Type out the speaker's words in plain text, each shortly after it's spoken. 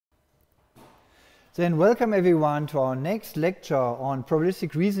Then welcome everyone to our next lecture on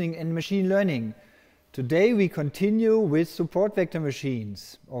probabilistic reasoning and machine learning. Today we continue with support vector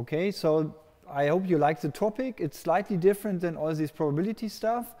machines. Okay, so I hope you like the topic. It's slightly different than all this probability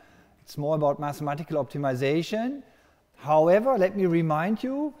stuff. It's more about mathematical optimization. However, let me remind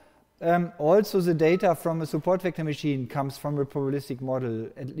you, also the data from a support vector machine comes from a probabilistic model.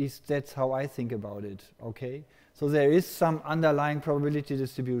 At least that's how I think about it. Okay, so there is some underlying probability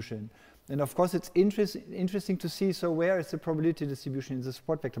distribution. And of course, it's interesting to see, so where is the probability distribution in the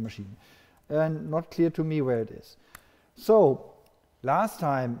support vector machine? Not clear to me where it is. So, last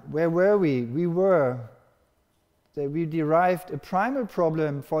time, where were we? We derived a primal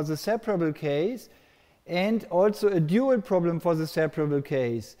problem for the separable case and also a dual problem for the separable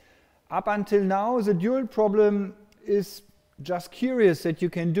case. Up until now, the dual problem is just curious that you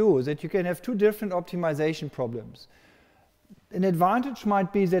can do, that you can have two different optimization problems. An advantage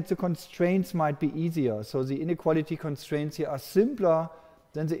might be that the constraints might be easier. So the inequality constraints here are simpler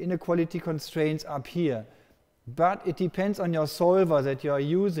than the inequality constraints up here. But it depends on your solver that you are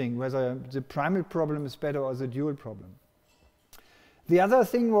using, whether the primal problem is better or the dual problem. The other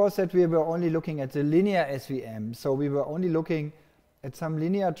thing was that we were only looking at the linear SVM. So we were only looking at some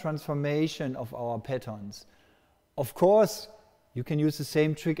linear transformation of our patterns. Of course, you can use the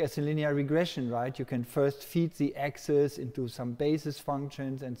same trick as in linear regression, right? You can first feed the axis into some basis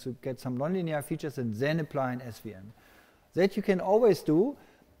functions and to get some nonlinear features and then apply an SVM. That you can always do,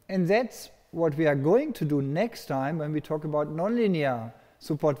 and that's what we are going to do next time when we talk about nonlinear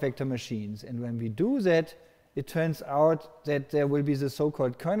support vector machines. And when we do that, it turns out that there will be the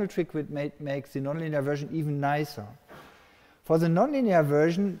so-called kernel trick which makes the nonlinear version even nicer. For the nonlinear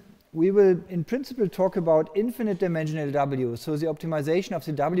version, we will, in principle, talk about infinite dimensional W. So the optimization of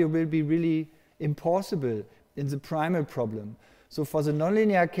the W will be really impossible in the primal problem. So for the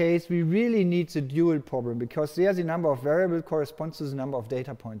nonlinear case, we really need the dual problem because there the number of variables corresponds to the number of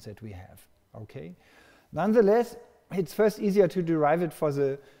data points that we have. Okay. Nonetheless, it's first easier to derive it for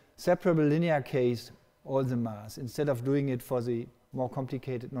the separable linear case, all the mass, instead of doing it for the more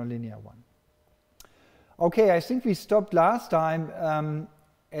complicated nonlinear one. Okay, I think we stopped last time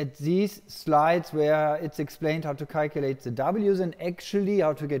at these slides where it's explained how to calculate the W's and actually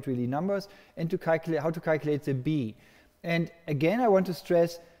how to get really numbers and how to calculate the B. And again, I want to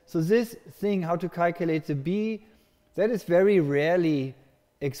stress, so this thing, how to calculate the B, that is very rarely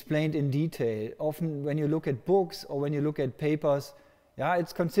explained in detail. Often when you look at books or when you look at papers, yeah,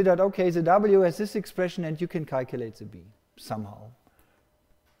 it's considered, okay, the W has this expression and you can calculate the B somehow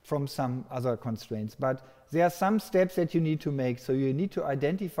from some other constraints. But there are some steps that you need to make. So you need to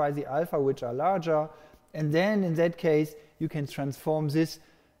identify the alpha which are larger, and then in that case you can transform this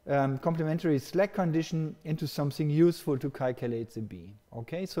complementary slack condition into something useful to calculate the B.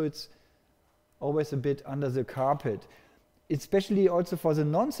 Okay, so it's always a bit under the carpet. Especially also for the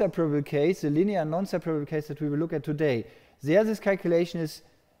non-separable case, the linear non-separable case that we will look at today. There this calculation is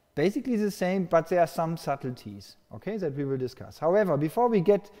basically the same, but there are some subtleties, okay, that we will discuss. However, before we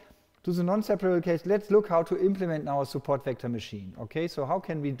get to the non-separable case, let's look how to implement our support vector machine. Okay, so how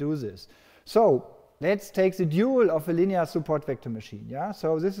can we do this? So let's take the dual of a linear support vector machine. Yeah,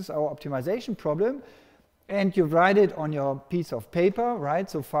 so this is our optimization problem, and you write it on your piece of paper, right?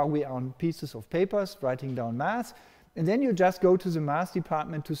 So far we are on pieces of papers, writing down math, and then you just go to the math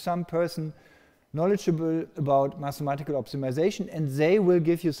department to some person knowledgeable about mathematical optimization, and they will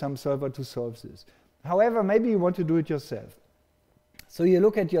give you some solver to solve this. However, maybe you want to do it yourself. So you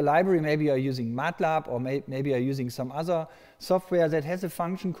look at your library, maybe you're using MATLAB or maybe you're using some other software that has a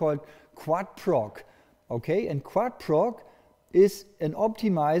function called QuadProg. Okay, and QuadProg is an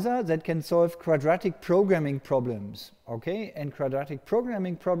optimizer that can solve quadratic programming problems. Okay, and quadratic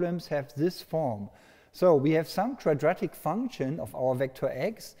programming problems have this form. So we have some quadratic function of our vector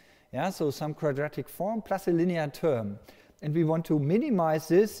x, yeah, so some quadratic form plus a linear term. And we want to minimize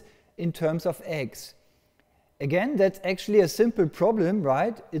this in terms of x. Again, that's actually a simple problem,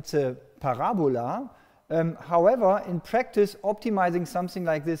 right? It's a parabola. However, in practice, optimizing something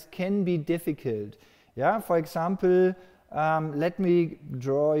like this can be difficult. Yeah, for example, let me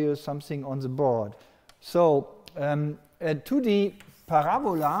draw you something on the board. So a 2D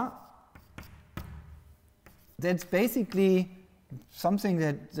parabola, that's basically something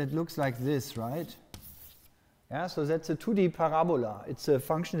that looks like this, right? Yeah, so that's a 2D parabola. It's a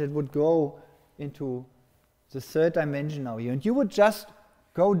function that would go into the third dimension now here. And you would just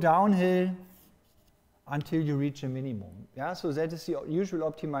go downhill until you reach a minimum. Yeah, so that is the usual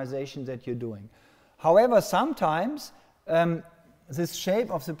optimization that you're doing. However, sometimes this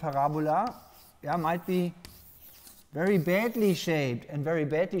shape of the parabola might be very badly shaped. And very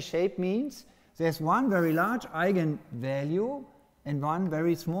badly shaped means there's one very large eigenvalue and one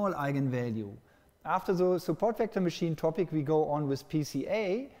very small eigenvalue. After the support vector machine topic, we go on with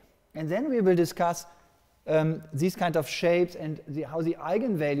PCA, and then we will discuss these kind of shapes and how the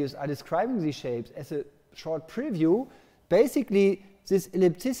eigenvalues are describing these shapes. As a short preview, basically this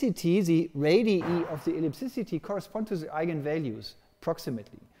ellipticity, the radii of the ellipticity correspond to the eigenvalues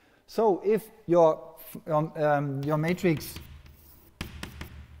approximately. So if your matrix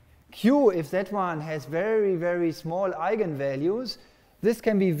Q, if that one has very, very small eigenvalues, this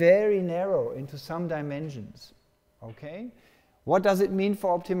can be very narrow into some dimensions. Okay? What does it mean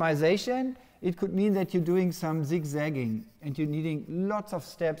for optimization? It could mean that you're doing some zigzagging and you're needing lots of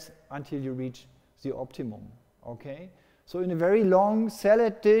steps until you reach the optimum. Okay? So in a very long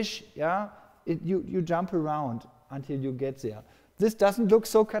salad dish, yeah, you jump around until you get there. This doesn't look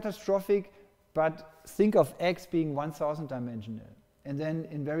so catastrophic, but think of X being 1000 dimensional. And then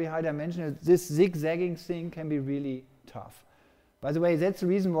in very high dimensional, this zigzagging thing can be really tough. By the way, that's the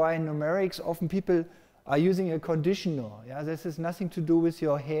reason why in numerics often people are using a conditioner. Yeah, this has nothing to do with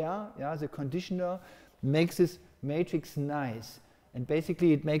your hair. Yeah, the conditioner makes this matrix nice. And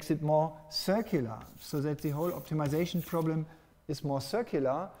basically it makes it more circular, so that the whole optimization problem is more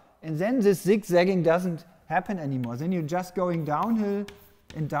circular. And then this zigzagging doesn't happen anymore. Then you're just going downhill,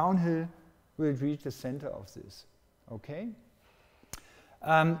 and downhill will reach the center of this. Okay?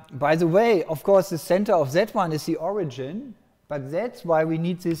 By the way, of course, the center of that one is the origin, but that's why we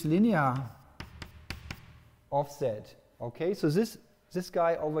need this linear offset. Okay, so this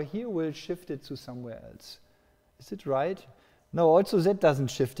guy over here will shift it to somewhere else. Is it right? No, also that doesn't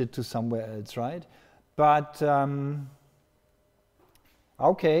shift it to somewhere else, right? But,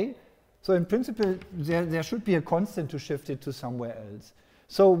 okay, so in principle, there should be a constant to shift it to somewhere else.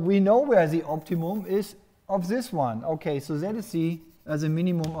 So we know where the optimum is of this one. Okay, so that is the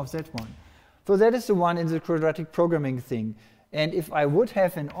minimum of that one. So that is the one in the quadratic programming thing. And if I would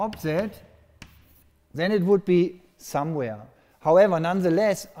have an offset, then it would be somewhere. However,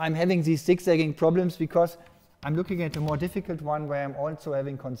 nonetheless, I'm having these zigzagging problems because I'm looking at a more difficult one where I'm also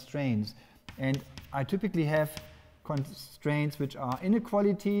having constraints. And I typically have constraints which are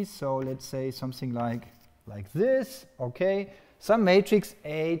inequalities. So let's say something like this. Okay, some matrix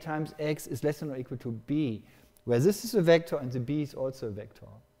A times X is less than or equal to B, where this is a vector and the B is also a vector.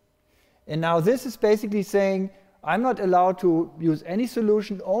 And now this is basically saying I'm not allowed to use any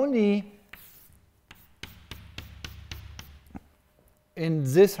solution, only in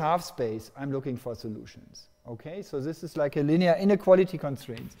this half space I'm looking for solutions. Okay, so this is like a linear inequality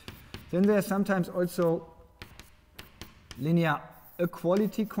constraint. Then there are sometimes also linear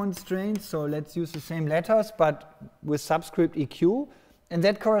equality constraints. So let's use the same letters but with subscript EQ, and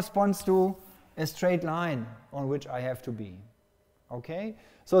that corresponds to a straight line on which I have to be. Okay,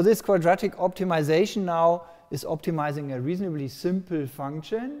 so this quadratic optimization now is optimizing a reasonably simple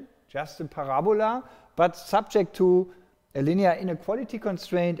function, just a parabola, but subject to a linear inequality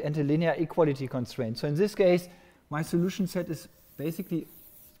constraint and a linear equality constraint. So in this case, my solution set is basically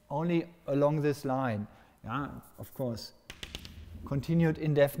only along this line. Yeah, of course, continued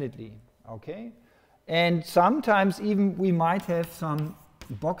indefinitely. Okay, and sometimes even we might have some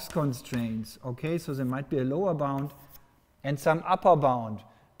box constraints. Okay, so there might be a lower bound and some upper bound.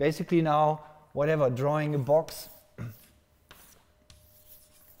 Basically now, whatever, drawing a box,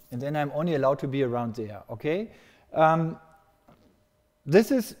 and then I'm only allowed to be around there. Okay.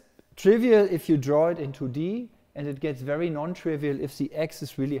 This is trivial if you draw it in 2D, and it gets very non-trivial if the X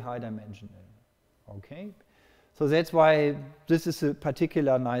is really high dimensional. Okay, so that's why this is a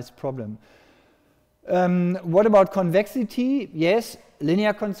particular nice problem. What about convexity? Yes,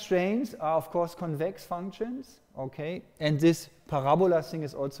 linear constraints are of course convex functions. Okay, and this parabola thing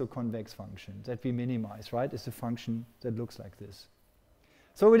is also a convex function that we minimize, right? It's a function that looks like this.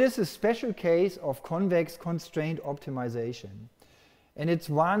 So it is a special case of convex constraint optimization. And it's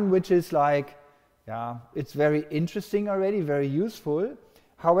one which is like, yeah, it's very interesting already, very useful.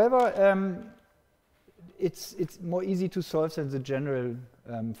 However, it's more easy to solve than the general,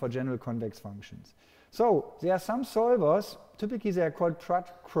 for general convex functions. So there are some solvers, typically they are called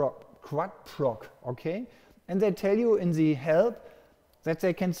quadproc, okay? And they tell you in the help that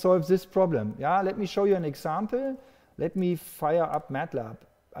they can solve this problem. Yeah, let me show you an example. Let me fire up MATLAB.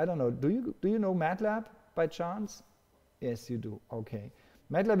 I don't know, do you know MATLAB by chance? Yes, you do, okay.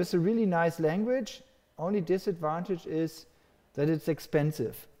 MATLAB is a really nice language. Only disadvantage is that it's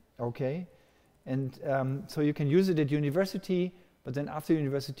expensive, okay? And so you can use it at university, but then after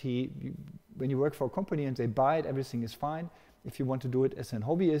university, when you work for a company and they buy it, everything is fine. If you want to do it as an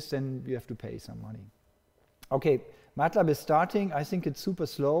hobbyist, then you have to pay some money. Okay, MATLAB is starting. I think it's super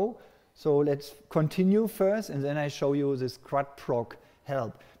slow. So let's continue first, and then I show you this quadproc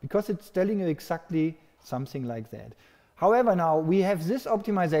help, because it's telling you exactly something like that. However, now we have this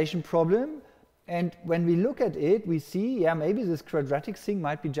optimization problem, and when we look at it, we see, yeah, maybe this quadratic thing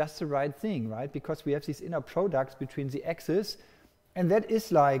might be just the right thing, right? Because we have these inner products between the x's, and that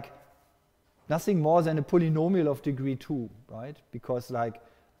is like nothing more than a polynomial of degree 2, right? Because like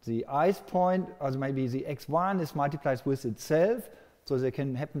the ith point, or maybe the x1 is multiplied with itself, so there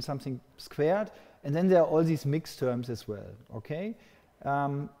can happen something squared, and then there are all these mixed terms as well, okay?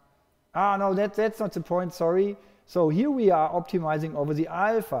 No, that's not the point, sorry. So here we are optimizing over the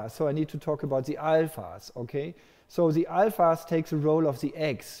alpha, so I need to talk about the alphas, okay? So the alphas takes the role of the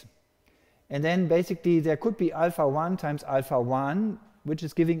x. And then basically there could be alpha 1 times alpha 1, which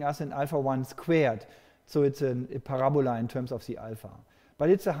is giving us an alpha 1 squared. So it's a parabola in terms of the alpha. But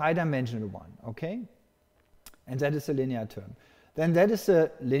it's a high-dimensional one, okay? And that is a linear term. Then that is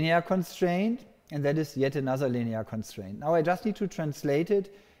a linear constraint, and that is yet another linear constraint. Now I just need to translate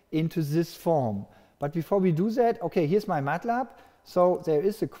it into this form. But before we do that, okay, here's my MATLAB. So there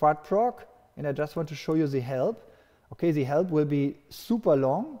is a quadproc, and I just want to show you the help. Okay, the help will be super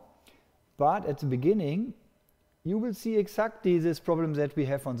long, but at the beginning, you will see exactly this problem that we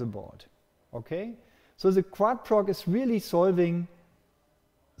have on the board. Okay, so the quadproc is really solving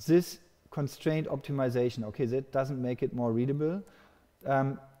this constraint optimization. Okay, that doesn't make it more readable.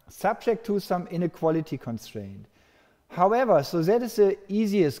 Subject to some inequality constraint. However, so that is the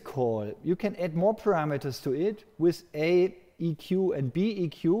easiest call. You can add more parameters to it with A EQ and B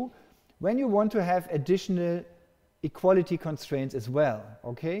EQ when you want to have additional equality constraints as well,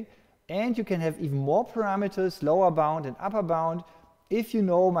 okay? And you can have even more parameters, lower bound and upper bound, if you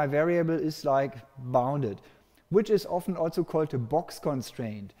know my variable is like bounded, which is often also called a box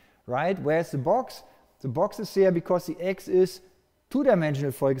constraint, right? Where's the box? The box is there because the x is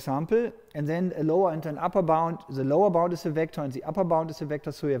two-dimensional, for example, and then a lower and an upper bound. The lower bound is a vector and the upper bound is a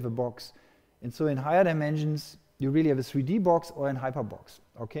vector, so you have a box. And so in higher dimensions, you really have a 3D box or a hyperbox,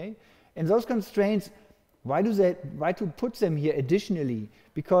 okay? And those constraints, why to put them here additionally?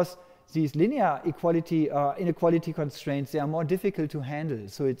 Because these linear equality inequality constraints, they are more difficult to handle.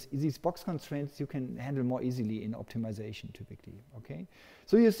 So it's these box constraints you can handle more easily in optimization typically, okay?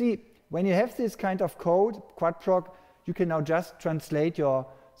 So you see, when you have this kind of code, quadproc, you can now just translate your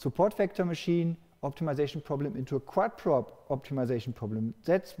support vector machine optimization problem into a quadproc optimization problem.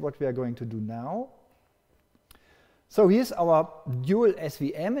 That's what we are going to do now. So here's our dual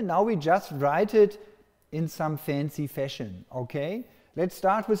SVM, and now we just write it in some fancy fashion, okay? Let's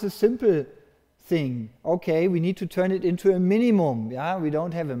start with a simple thing. Okay, we need to turn it into a minimum, yeah? We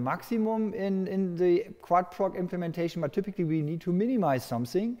don't have a maximum in the quadproc implementation, but typically we need to minimize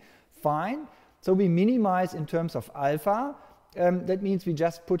something. Fine. So we minimize in terms of alpha. That means we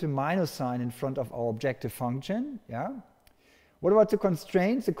just put a minus sign in front of our objective function, yeah? What about the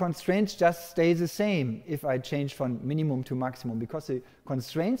constraints? The constraints just stay the same if I change from minimum to maximum, because the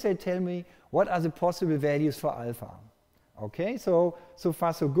constraints, they tell me what are the possible values for alpha. Okay, so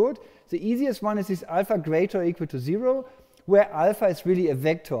far so good. The easiest one is this alpha greater or equal to 0, where alpha is really a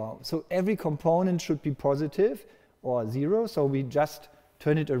vector. So every component should be positive or 0, so we just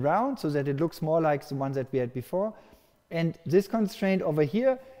turn it around so that it looks more like the one that we had before. And this constraint over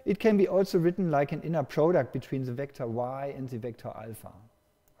here, it can be also written like an inner product between the vector y and the vector alpha.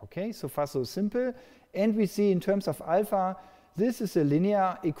 Okay, so far so simple. And we see in terms of alpha, this is a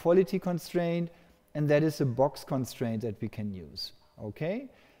linear equality constraint, and that is a box constraint that we can use. Okay,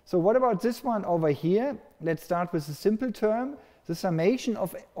 so what about this one over here? Let's start with a simple term. The summation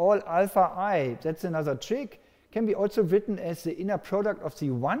of all alpha I, that's another trick, can be also written as the inner product of the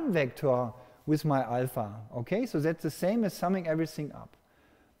one vector with my alpha. Okay, so that's the same as summing everything up.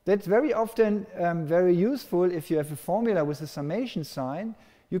 That's very often very useful if you have a formula with a summation sign.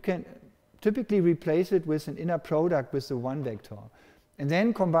 You can typically replace it with an inner product with the one vector. And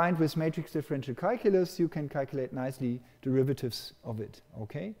then combined with matrix differential calculus, you can calculate nicely derivatives of it.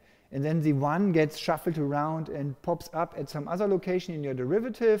 Okay, and then the one gets shuffled around and pops up at some other location in your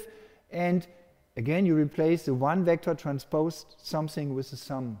derivative, and again, you replace the one vector transposed something with the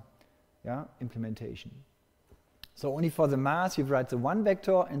sum, yeah, implementation. So only for the mass, you write the one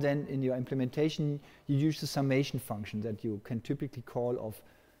vector, and then in your implementation, you use the summation function that you can typically call of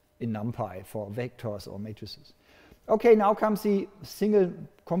in NumPy for vectors or matrices. Okay, now comes the single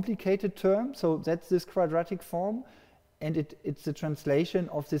complicated term. So that's this quadratic form, and it's the translation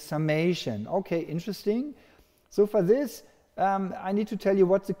of the summation. Okay, interesting. So for this, I need to tell you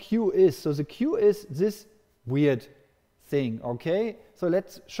what the Q is. So the Q is this weird thing, okay? So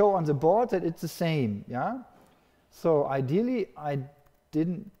let's show on the board that it's the same, yeah? So ideally, I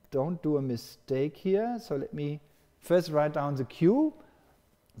didn't don't do a mistake here. So let me first write down the Q.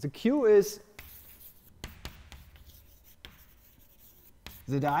 The Q is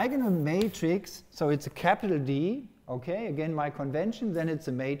the diagonal matrix, so it's a capital D, okay, again my convention, then it's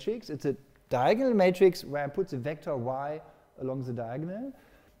a matrix. It's a diagonal matrix where I put the vector y along the diagonal.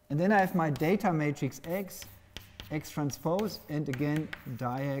 And then I have my data matrix X, X transpose, and again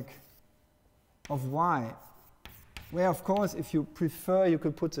diag of y. Where of course, if you prefer, you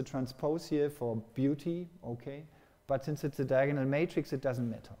could put the transpose here for beauty, okay. But since it's a diagonal matrix, it doesn't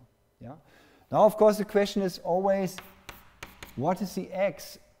matter. Yeah. Now, of course, the question is always, what is the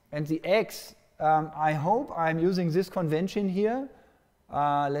X? And the X, I hope I'm using this convention here.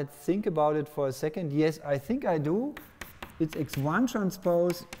 Let's think about it for a second. Yes, I think I do. It's x1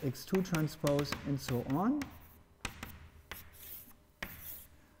 transpose, x2 transpose, and so on.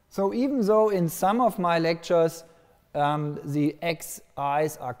 So even though in some of my lectures the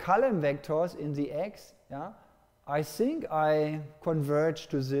xi's are column vectors in the X, yeah, I think I converge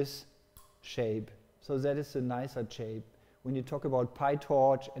to this shape. So that is a nicer shape. When you talk about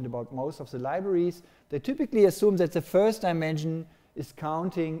PyTorch and about most of the libraries, they typically assume that the first dimension is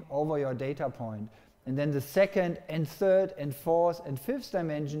counting over your data point. And then the second and third and fourth and fifth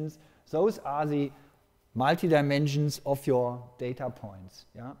dimensions, those are the multi-dimensions of your data points.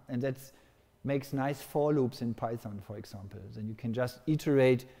 Yeah? And that makes nice for loops in Python, for example. Then you can just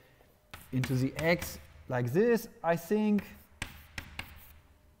iterate into the X like this, I think,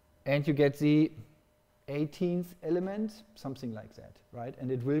 and you get the 18th element, something like that, right?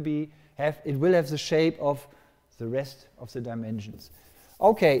 And it will have the shape of the rest of the dimensions.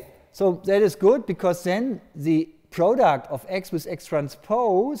 Okay, so that is good because then the product of X with X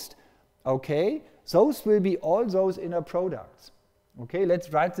transposed, okay, those will be all those inner products. Okay, let's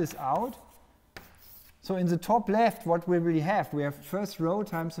write this out. So in the top left, what will we have? We have first row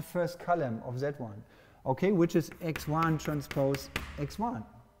times the first column of that one, okay, which is x1 transpose x1.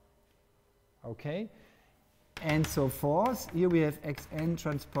 Okay, and so forth. Here we have xn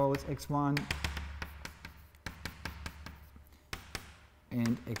transpose x1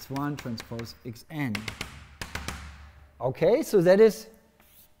 and x1 transpose xn. Okay, so that is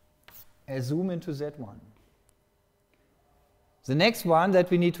a zoom into that one. The next one that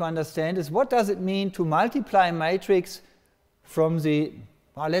we need to understand is what does it mean to multiply a matrix from the,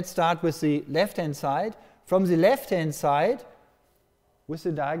 let's start with the left-hand side, from the left-hand side with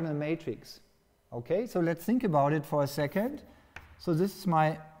the diagonal matrix. Okay, so let's think about it for a second. So this is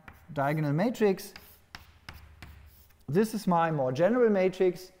my diagonal matrix. This is my more general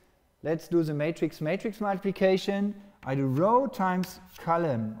matrix. Let's do the matrix multiplication. I do row times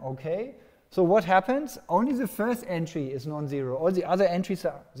column, okay? So what happens? Only the first entry is non-zero. All the other entries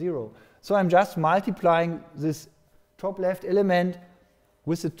are 0. So I'm just multiplying this top left element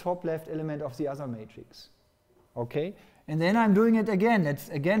with the top left element of the other matrix. Okay? And then I'm doing it again. Let's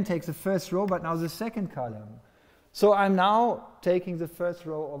again take the first row, but now the second column. So I'm now taking the first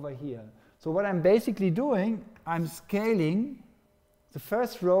row over here. So what I'm basically doing, I'm scaling the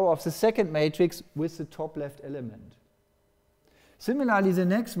first row of the second matrix with the top left element. Similarly, the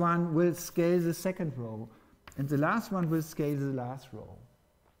next one will scale the second row, and the last one will scale the last row.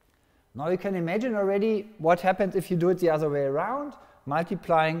 Now you can imagine already what happens if you do it the other way around.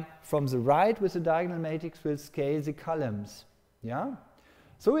 Multiplying from the right with the diagonal matrix will scale the columns. Yeah?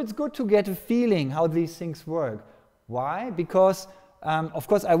 So it's good to get a feeling how these things work. Why? Because, of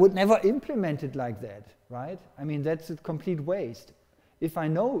course, I would never implement it like that, right? I mean, that's a complete waste. If I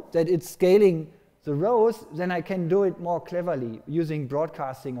know that it's scaling the rows, then I can do it more cleverly using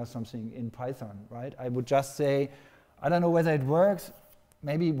broadcasting or something in Python, right? I would just say, I don't know whether it works,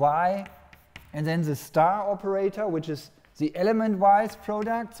 maybe y, and then the star operator, which is the element-wise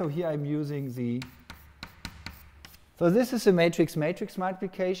product. So here I'm using the, so this is a matrix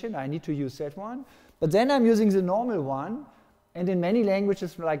multiplication. I need to use that one. But then I'm using the normal one. And in many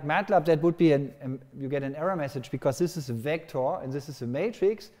languages like MATLAB, that would be you get an error message because this is a vector and this is a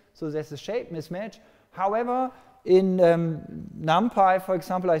matrix. So there's a shape mismatch. However, in NumPy, for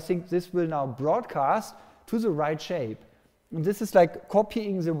example, I think this will now broadcast to the right shape. And this is like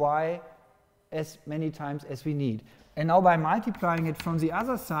copying the y as many times as we need. And now by multiplying it from the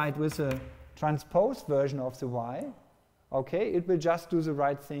other side with a transposed version of the y, okay, it will just do the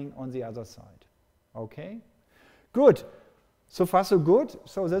right thing on the other side. Okay? Good. So far so good.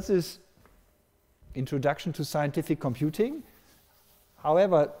 So this is Introduction to Scientific Computing.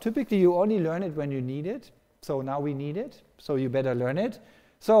 However, typically you only learn it when you need it. So now we need it, so you better learn it.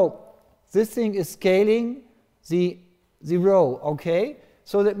 So this thing is scaling the row, okay?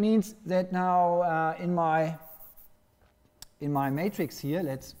 So that means that now in my matrix here,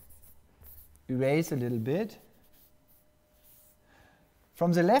 let's erase a little bit.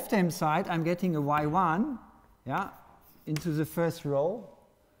 From the left-hand side, I'm getting a y1, yeah, into the first row,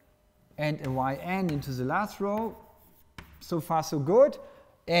 and a yn into the last row. So far, so good.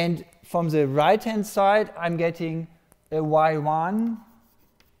 And from the right-hand side, I'm getting a y1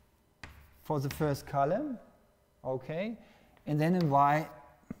 for the first column, okay, and then a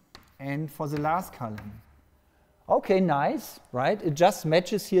yn for the last column. Okay, nice, right? It just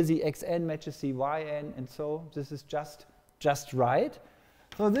matches here, the xn matches the yn, and so this is just right.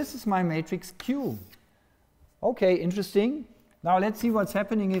 So this is my matrix Q. Okay, interesting. Now let's see what's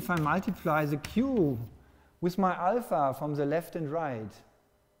happening if I multiply the Q with my alpha from the left and right.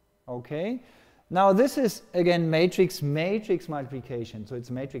 Okay. Now this is again matrix multiplication. So it's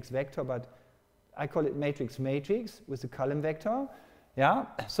matrix vector, but I call it matrix with the column vector. Yeah.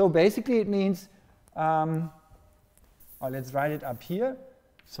 So basically it means, let's write it up here.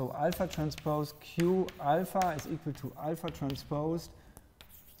 So alpha transpose Q alpha is equal to alpha transposed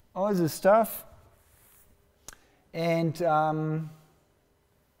all this stuff. And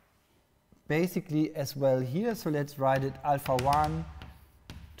basically as well here, so let's write it alpha 1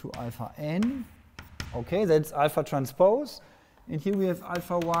 to alpha n. Okay, that's alpha transpose. And here we have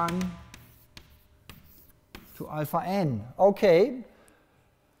alpha 1 to alpha n. Okay,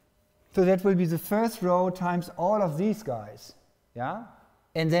 so that will be the first row times all of these guys. Yeah,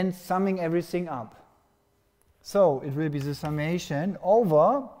 and then summing everything up. So it will be the summation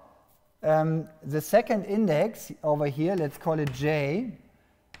over the second index over here, let's call it j,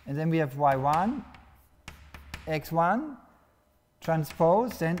 and then we have y1, x1,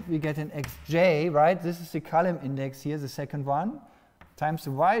 transpose, then we get an xj, right? This is the column index here, the second one, times the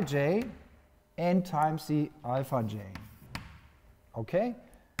yj, and times the alpha j. Okay?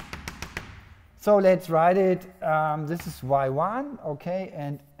 So let's write it, this is y1, okay,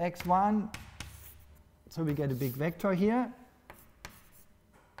 and x1, so we get a big vector here.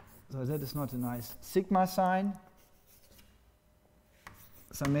 So that is not a nice sigma sign.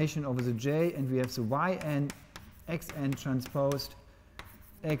 Summation over the j, and we have the yn, xn transposed,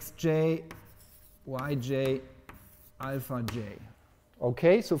 xj, yj, alpha j.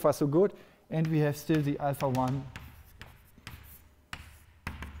 Okay, so far so good. And we have still the alpha 1.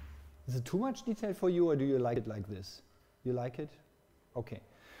 Is it too much detail for you, or do you like it like this? You like it? Okay.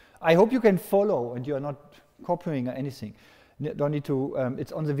 I hope you can follow and you are not copying or anything. Don't need to,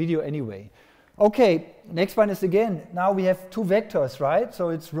 it's on the video anyway. Okay, next one is again, now we have two vectors, right? So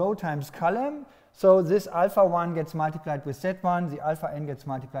it's row times column. So this alpha 1 gets multiplied with that one, the alpha n gets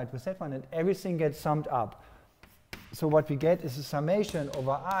multiplied with that one, and everything gets summed up. So what we get is a summation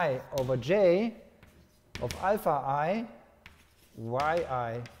over I over j of alpha I,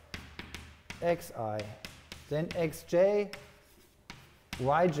 yi, xi, then xj,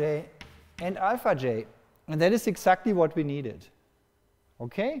 yj, and alpha j. And that is exactly what we needed.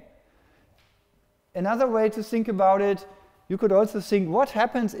 Okay? Another way to think about it, you could also think, what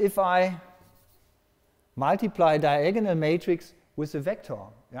happens if I multiply a diagonal matrix with a vector?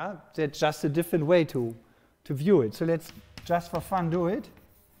 Yeah? That's just a different way to view it. So let's just for fun do it.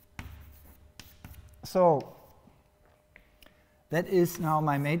 So that is now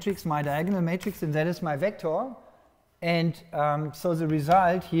my matrix, my diagonal matrix, and that is my vector. And so the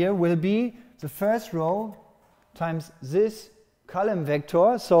result here will be the first row times this column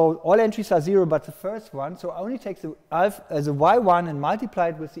vector. So all entries are 0 but the first one. So I only take the y1 and multiply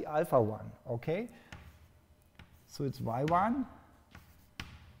it with the alpha 1. Okay? So it's y1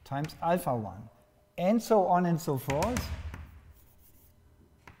 times alpha 1. And so on and so forth.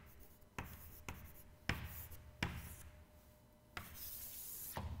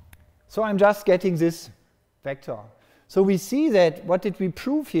 So I'm just getting this vector. So we see that, what did we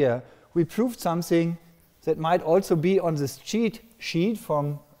prove here? We proved something that might also be on this cheat sheet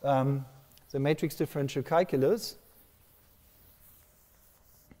from the matrix differential calculus.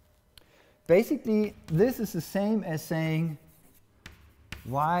 Basically, this is the same as saying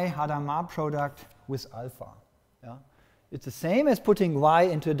y Hadamard product with alpha. Yeah? It's the same as putting y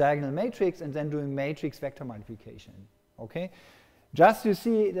into a diagonal matrix and then doing matrix vector multiplication. Okay? Just to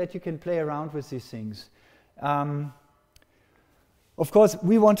see that you can play around with these things. Of course,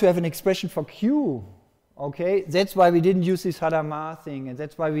 we want to have an expression for Q. Okay, that's why we didn't use this Hadamard thing, and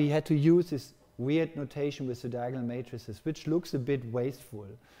that's why we had to use this weird notation with the diagonal matrices, which looks a bit wasteful.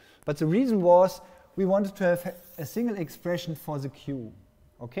 But the reason was we wanted to have a single expression for the Q.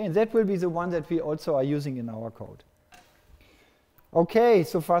 Okay, and that will be the one that we also are using in our code. Okay,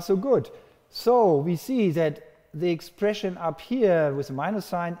 so far so good. So we see that the expression up here with the minus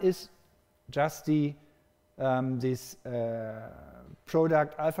sign is just the this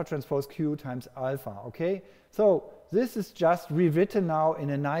product alpha transpose q times alpha, okay? So this is just rewritten now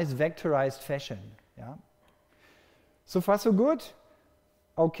in a nice vectorized fashion, yeah? So far so good?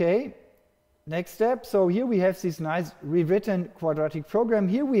 Okay, next step. So here we have this nice rewritten quadratic program.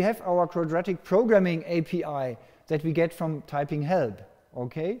 Here we have our quadratic programming API that we get from typing help,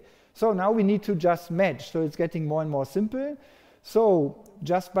 okay? So now we need to just match, so it's getting more and more simple. So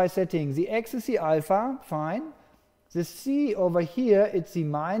just by setting the x is the alpha, fine. The c over here, it's the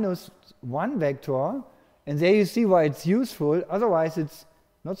 -1 vector, and there you see why it's useful. Otherwise, it's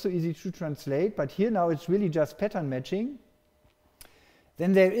not so easy to translate, but here now it's really just pattern matching.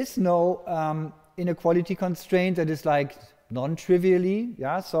 Then there is no inequality constraint that is like non-trivially,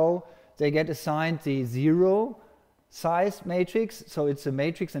 yeah, so they get assigned the 0 size matrix, so it's a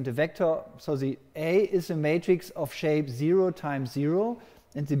matrix and a vector, so the A is a matrix of shape 0 times 0,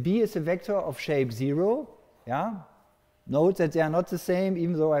 and the B is a vector of shape 0, yeah. Note that they are not the same,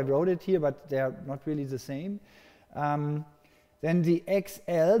 even though I wrote it here, but they are not really the same. Then the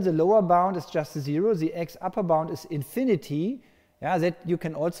XL, the lower bound is just a 0, the X upper bound is infinity, yeah, that you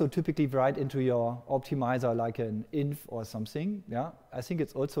can also typically write into your optimizer like an inf or something, yeah. I think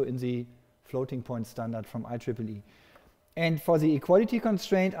it's also in the floating point standard from IEEE. And for the equality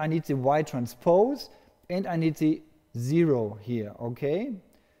constraint, I need the Y transpose, and I need the 0 here, okay?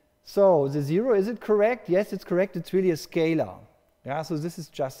 So the 0, is it correct? Yes, it's correct. It's really a scalar. Yeah, so this is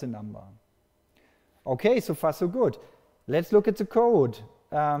just a number. Okay, so far so good. Let's look at the code.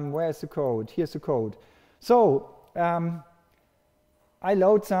 Where is the code? Here's the code. So I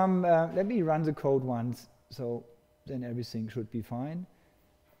load some, let me run the code once, so then everything should be fine.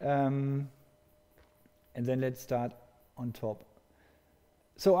 And then let's start on top.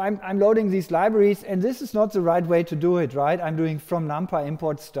 So I'm loading these libraries, and this is not the right way to do it, right? I'm doing from numpy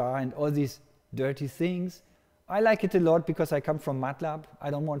import star and all these dirty things. I like it a lot because I come from MATLAB.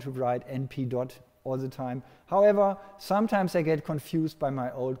 I don't want to write np dot all the time. However, sometimes I get confused by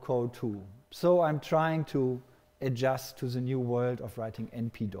my old code too. So I'm trying to adjust to the new world of writing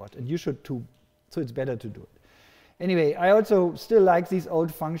np dot, and you should too. So it's better to do it. Anyway, I also still like these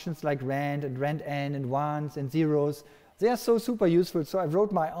old functions like rand and rand n and ones and zeros. They are so super useful, so I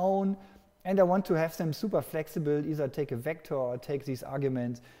wrote my own, and I want to have them super flexible, either take a vector or take these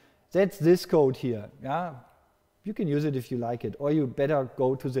arguments. That's this code here, yeah? You can use it if you like it, or you better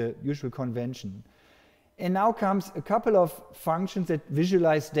go to the usual convention. And now comes a couple of functions that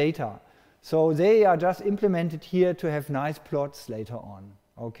visualize data. So they are just implemented here to have nice plots later on,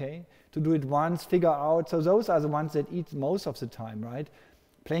 okay? To do it once, figure out, so those are the ones that eat most of the time, right?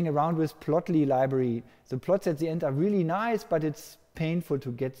 Playing around with Plotly library. The plots at the end are really nice, but it's painful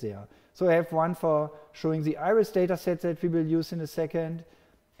to get there. So I have one for showing the iris data set that we will use in a second.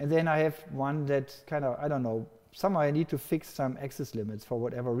 And then I have one that kind of, I don't know, somehow I need to fix some axis limits for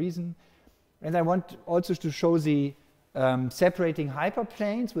whatever reason. And I want also to show the separating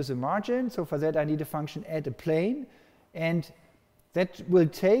hyperplanes with a margin. So for that I need a function add a plane. And that will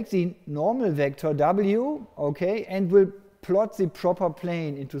take the normal vector w, okay, and will plot the proper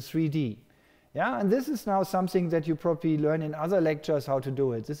plane into 3D. Yeah, and this is now something that you probably learn in other lectures how to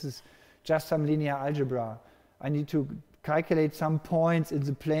do it. This is just some linear algebra. I need to calculate some points in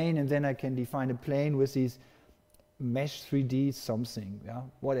the plane, and then I can define a plane with these mesh 3D something, yeah,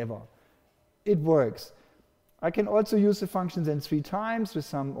 whatever. It works. I can also use the function then 3 times with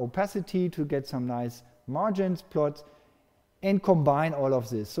some opacity to get some nice margins, plots, and combine all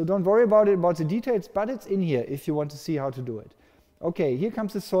of this. So don't worry about the details, but it's in here if you want to see how to do it. Okay, here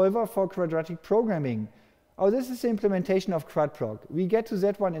comes the solver for quadratic programming. Oh, this is the implementation of QuadProg. We get to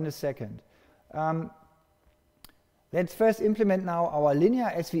that one in a second. Let's first implement now our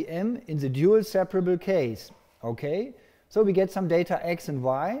linear SVM in the dual separable case. Okay, so we get some data x and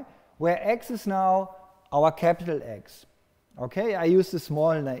y, where x is now our capital X. Okay, I use the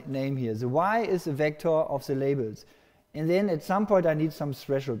small name here. The y is a vector of the labels. And then at some point I need some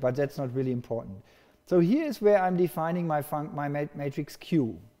threshold, but that's not really important. So here is where I'm defining my matrix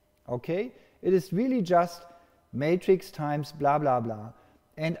Q. Okay? It is really just matrix times blah, blah, blah.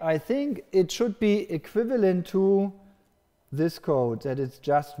 And I think it should be equivalent to this code, that it's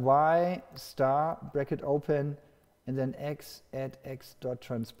just y star, bracket open, and then x at x dot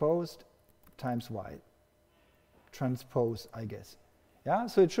transposed times y. Transpose, I guess. Yeah,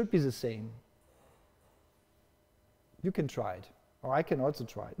 so it should be the same. You can try it, or I can also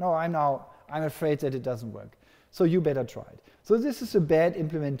try it. No, I'm afraid that it doesn't work. So you better try it. So this is a bad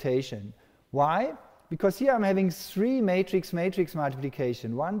implementation. Why? Because here I'm having 3 matrix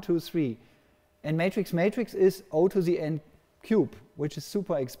multiplication, 1, 2, 3. And matrix is O to the n cube, which is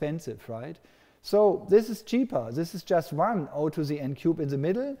super expensive, right? So this is cheaper. This is just 1 O to the n cube in the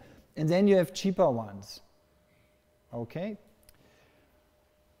middle, and then you have cheaper ones. Okay.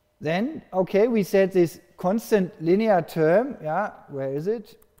 Then, okay, we said this constant linear term, yeah, where is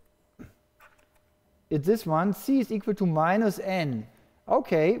it? It's this one, c is equal to minus n.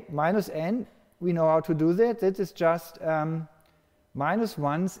 Okay, minus n, we know how to do that. That is just minus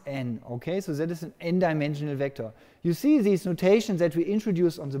 1's n. Okay, so that is an n-dimensional vector. You see these notations that we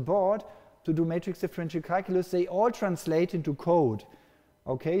introduced on the board to do matrix differential calculus, they all translate into code.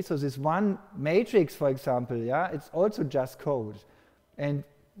 Okay, so this one matrix, for example, yeah, it's also just code. And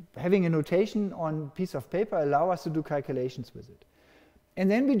having a notation on a piece of paper allows us to do calculations with it.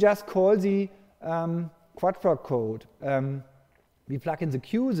 And then we just call the quadproc code. We plug in the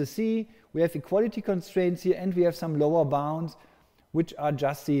Q, the C, we have equality constraints here, and we have some lower bounds, which are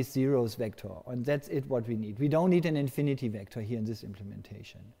just these zeros vector. And that's it what we need. We don't need an infinity vector here in this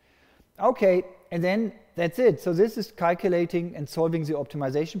implementation. Okay, and then that's it. So this is calculating and solving the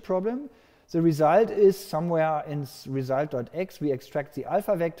optimization problem. The result is somewhere in result.x, we extract the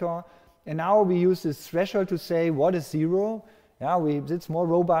alpha vector, and now we use this threshold to say what is 0. Yeah, it's more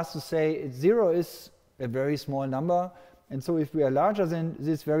robust to say 0 is a very small number, and so if we are larger than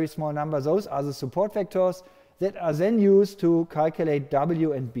this very small number, those are the support vectors that are then used to calculate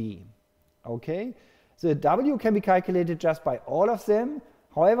w and b. Okay, the w can be calculated just by all of them.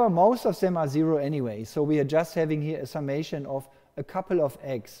 However, most of them are 0 anyway, so we are just having here a summation of a couple of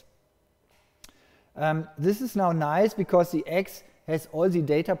x. This is now nice because the x has all the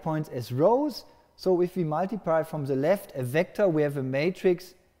data points as rows. So if we multiply from the left a vector, we have a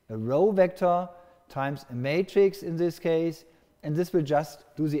matrix, a row vector times a matrix in this case, and this will just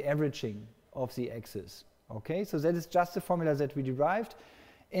do the averaging of the x's. Okay, so that is just the formula that we derived.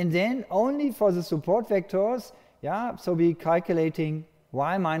 And then only for the support vectors, yeah, so we're calculating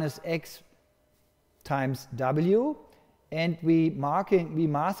y minus x times w. And we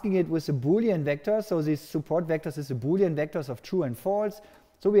masking it with a Boolean vector. So these support vectors is a Boolean vectors of true and false.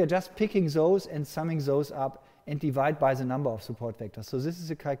 So we are just picking those and summing those up and divide by the number of support vectors. So this is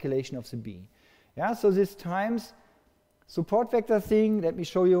a calculation of the B. Yeah, so this times support vector thing, let me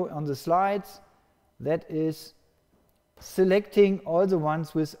show you on the slides. That is selecting all the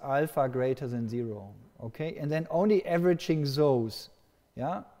ones with alpha greater than 0. Okay, and then only averaging those.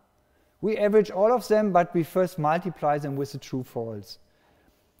 Yeah. We average all of them, but we first multiply them with the true false.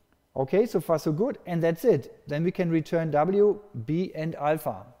 Okay, so far so good, and that's it. Then we can return w, b, and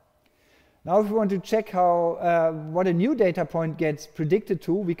alpha. Now if we want to check how what a new data point gets predicted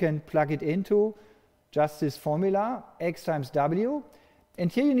to, we can plug it into just this formula, x times w.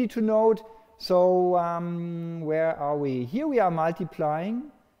 And here you need to note, so where are we? Here we are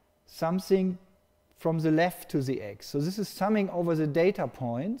multiplying something from the left to the x. So this is summing over the data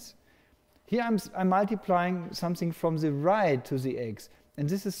points. Here I'm multiplying something from the right to the x, and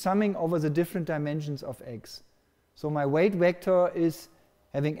this is summing over the different dimensions of x. So my weight vector is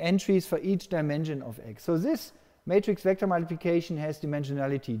having entries for each dimension of x. So this matrix vector multiplication has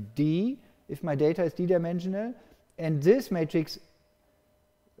dimensionality d, if my data is d-dimensional, and this matrix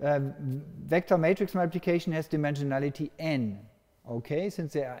vector matrix multiplication has dimensionality n, okay,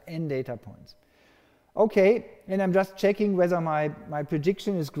 since there are n data points. Okay, and I'm just checking whether my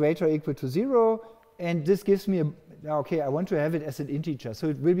prediction is greater or equal to 0, and this gives me okay, I want to have it as an integer, so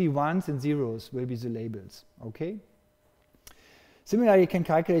it will be 1s and 0s will be the labels, okay? Similarly, you can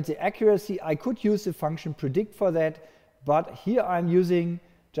calculate the accuracy. I could use the function predict for that, but here I'm using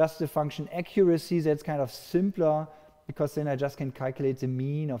just the function accuracy. That's kind of simpler, because then I just can calculate the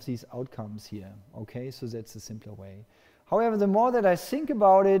mean of these outcomes here, okay? So that's the simpler way. However, the more that I think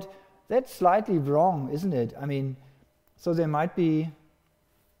about it, that's slightly wrong, isn't it? I mean, so there might be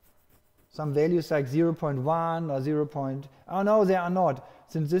some values like 0.1 or 0. Oh no, they are not,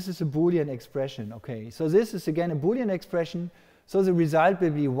 since this is a Boolean expression. Okay, so this is again a Boolean expression, so the result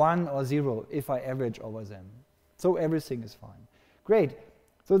will be 1 or 0 if I average over them. So everything is fine. Great.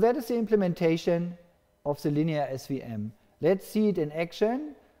 So that is the implementation of the linear SVM. Let's see it in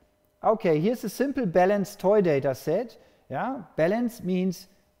action. Okay, here's a simple balanced toy data set. Yeah, balance means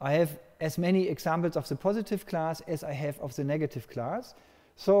I have as many examples of the positive class as I have of the negative class.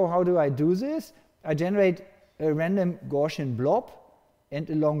 So how do I do this? I generate a random Gaussian blob and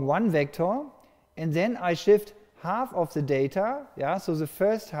along one vector, and then I shift half of the data. Yeah, so the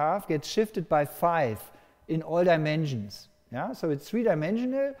first half gets shifted by 5 in all dimensions. Yeah, so it's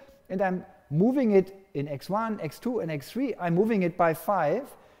 3-dimensional, and I'm moving it in x1, x2, and x3. I'm moving it by 5.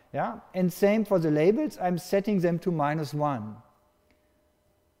 Yeah, and same for the labels. I'm setting them to -1.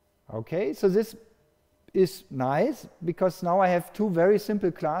 Okay, so this is nice, because now I have two very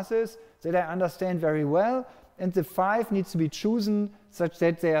simple classes that I understand very well, and the 5 needs to be chosen such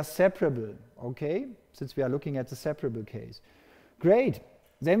that they are separable, okay? Since we are looking at the separable case. Great.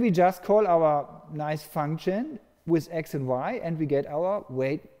 Then we just call our nice function with x and y, and we get our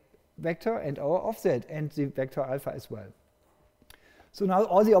weight vector and our offset, and the vector alpha as well. So now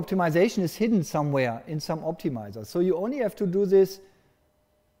all the optimization is hidden somewhere in some optimizer. So you only have to do this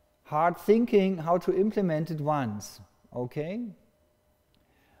hard thinking how to implement it once, okay?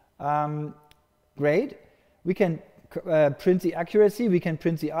 Great. We can print the accuracy, we can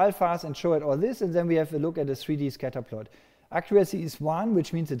print the alphas and show it all this, and then we have a look at a 3D scatter plot. Accuracy is 1,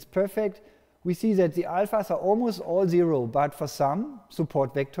 which means it's perfect. We see that the alphas are almost all 0, but for some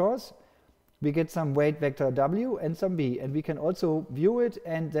support vectors, we get some weight vector W and some B, and we can also view it,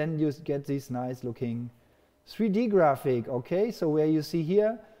 and then you get this nice looking 3D graphic, okay? So where you see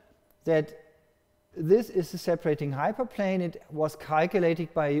here that this is the separating hyperplane. It was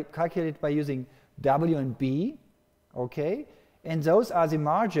calculated by using W and B, okay? And those are the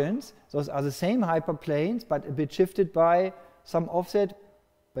margins. Those are the same hyperplanes, but a bit shifted by some offset,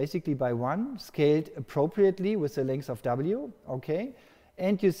 basically by 1, scaled appropriately with the length of W, okay?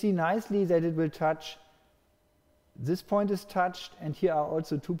 And you see nicely that it will touch, this point is touched, and here are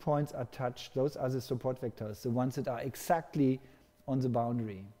also 2 points are touched. Those are the support vectors, the ones that are exactly on the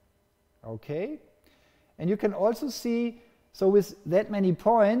boundary, okay? And you can also see, so with that many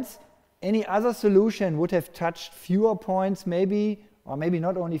points, any other solution would have touched fewer points maybe, or maybe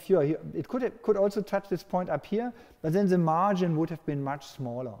not only fewer. It could also touch this point up here, but then the margin would have been much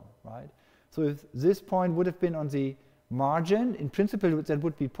smaller, right? So if this point would have been on the margin, in principle that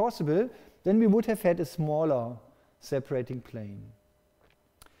would be possible, then we would have had a smaller separating plane.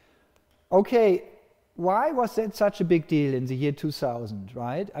 Okay, why was that such a big deal in the year 2000,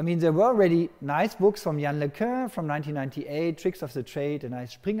 right? I mean, there were already nice books from Yann LeCun from 1998, Tricks of the Trade, a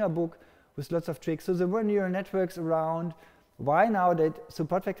nice Springer book with lots of tricks. So there were neural networks around. Why now that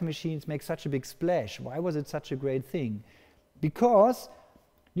support vector machines make such a big splash? Why was it such a great thing? Because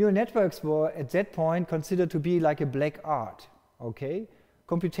neural networks were at that point considered to be like a black art, okay?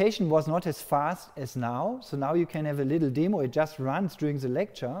 Computation was not as fast as now, so now you can have a little demo, it just runs during the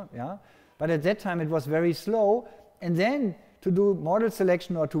lecture, yeah? But at that time it was very slow, and then to do model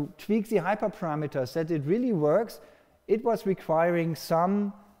selection or to tweak the hyperparameters that it really works, it was requiring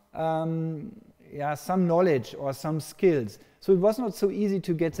some knowledge or some skills. So it was not so easy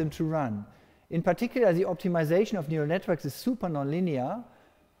to get them to run. In particular, the optimization of neural networks is super nonlinear.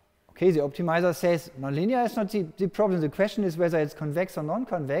 Okay, the optimizer says nonlinear is not the problem. The question is whether it's convex or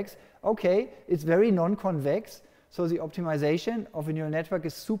non-convex. Okay, it's very non-convex. So the optimization of a neural network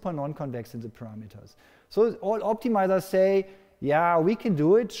is super non-convex in the parameters. So all optimizers say, yeah, we can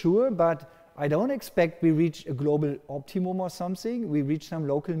do it, sure, but I don't expect we reach a global optimum or something. We reach some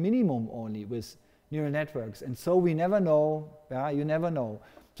local minimum only with neural networks. And so we never know, yeah, you never know.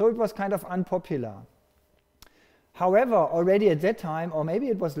 So it was kind of unpopular. However, already at that time, or maybe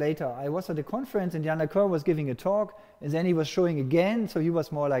it was later, I was at a conference and Yann LeCun was giving a talk, and then he was showing again, so he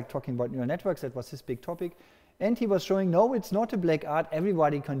was more like talking about neural networks, that was his big topic. And he was showing, no, it's not a black art,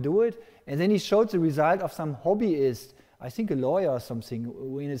 everybody can do it. And then he showed the result of some hobbyist, I think a lawyer or something,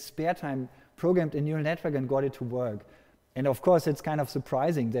 who in his spare time programmed a neural network and got it to work. And of course, it's kind of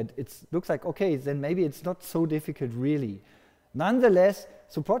surprising that it looks like, okay, then maybe it's not so difficult really. Nonetheless,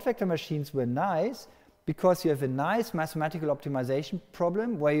 support vector machines were nice because you have a nice mathematical optimization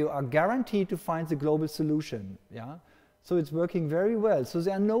problem where you are guaranteed to find the global solution. Yeah? So it's working very well. So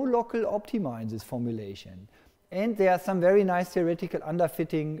there are no local optima in this formulation. And there are some very nice theoretical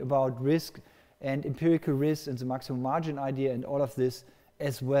underfitting about risk and empirical risk and the maximum margin idea and all of this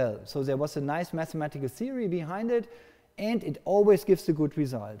as well. So there was a nice mathematical theory behind it, and it always gives a good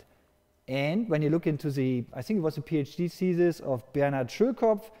result. And when you look into the, I think it was a PhD thesis of Bernhard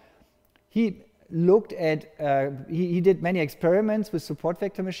Schölkopf, he looked at, he did many experiments with support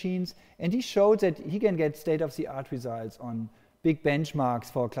vector machines, and he showed that he can get state-of-the-art results on big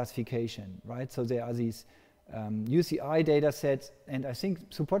benchmarks for classification, right? So there are these UCI data sets, and I think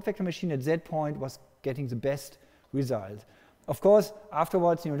support vector machine at that point was getting the best result. Of course,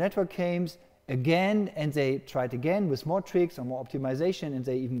 afterwards, neural network came again, and they tried again with more tricks or more optimization, and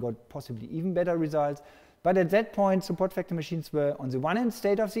they even got possibly even better results. But at that point, support vector machines were, on the one hand,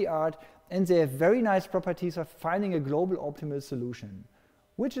 state-of-the-art, and they have very nice properties of finding a global optimal solution,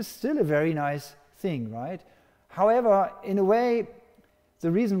 which is still a very nice thing, right? However, in a way,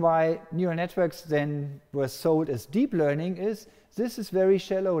 the reason why neural networks then were sold as deep learning is this is very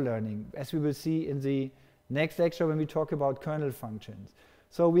shallow learning, as we will see in the next lecture when we talk about kernel functions.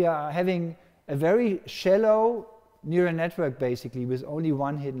 So we are having a very shallow neural network basically with only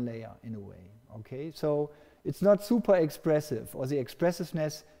one hidden layer in a way. Okay, so it's not super expressive, or the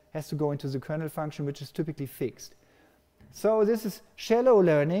expressiveness has to go into the kernel function, which is typically fixed. So this is shallow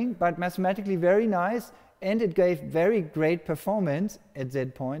learning, but mathematically very nice, and it gave very great performance at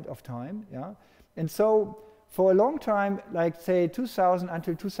that point of time. Yeah, and so for a long time, like say 2000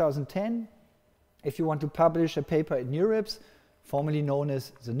 until 2010, if you want to publish a paper at NeurIPS, formerly known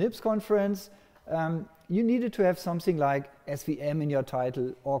as the NIPS conference, you needed to have something like SVM in your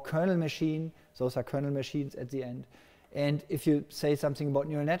title or kernel machine. Those are kernel machines at the end. And if you say something about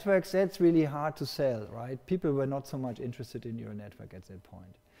neural networks, that's really hard to sell, right? People were not so much interested in neural network at that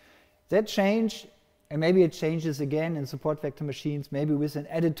point. That changed, and maybe it changes again in support vector machines, maybe with an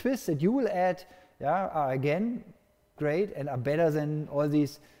added twist that you will add, yeah, are again great and are better than all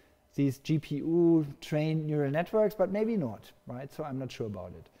these GPU-trained neural networks, but maybe not, right? So I'm not sure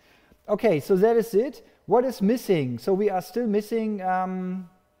about it. Okay, so that is it. What is missing? So we are still missing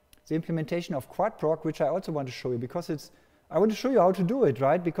the implementation of QuadProg, which I also want to show you, because I want to show you how to do it,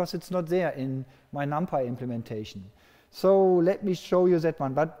 right? Because it's not there in my NumPy implementation. So let me show you that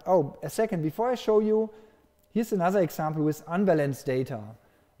one. But oh, a second, before I show you, here's another example with unbalanced data.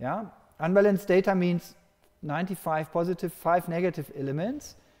 Yeah, unbalanced data means 95 positive, 5 negative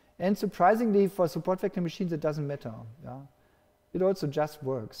elements. And surprisingly, for support vector machines, it doesn't matter. Yeah? It also just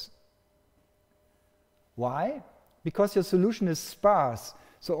works. Why? Because your solution is sparse.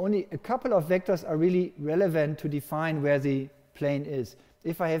 So only a couple of vectors are really relevant to define where the plane is.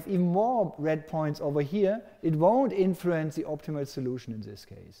 If I have even more red points over here, it won't influence the optimal solution in this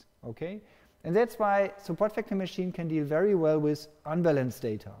case. Okay? And that's why support vector machine can deal very well with unbalanced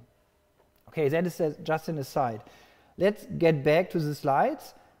data. Okay, that is just an aside. Let's get back to the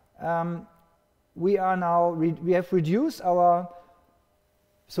slides. We have reduced our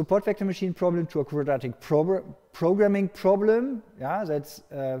support vector machine problem to a quadratic programming problem. Yeah, that's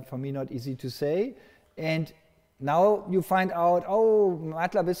for me not easy to say. And now you find out, oh,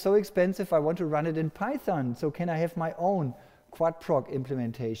 MATLAB is so expensive, I want to run it in Python. So can I have my own QuadProg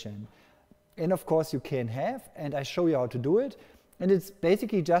implementation? And of course you can have, and I show you how to do it. And it's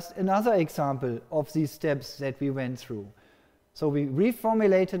basically just another example of these steps that we went through. So we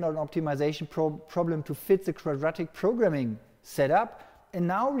reformulated an optimization problem to fit the quadratic programming setup, and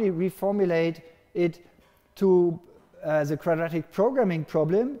now we reformulate it to the quadratic programming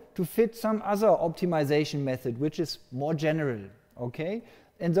problem to fit some other optimization method, which is more general, okay?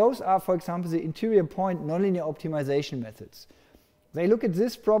 And those are, for example, the interior point nonlinear optimization methods. They look at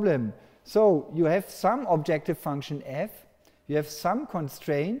this problem. So you have some objective function f, you have some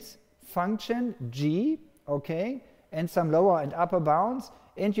constraints, function g, okay, and some lower and upper bounds,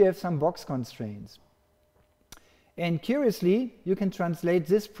 and you have some box constraints. And curiously, you can translate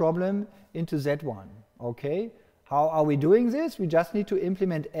this problem into Z1, okay? How are we doing this? We just need to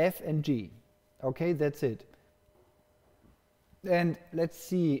implement f and g, okay? That's it. And let's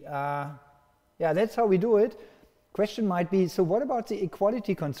see, yeah, that's how we do it. Question might be, so what about the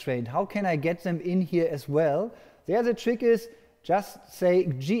equality constraint? How can I get them in here as well? There the trick is, just say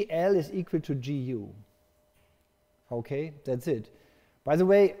GL is equal to GU. Okay, that's it. By the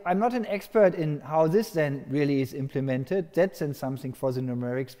way, I'm not an expert in how this then really is implemented. That's then something for the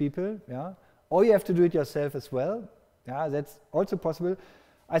numerics people. Yeah? Or you have to do it yourself as well. Yeah, that's also possible.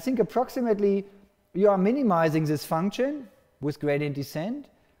 I think approximately you are minimizing this function with gradient descent.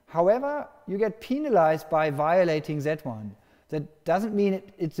 However, you get penalized by violating Z1. That doesn't mean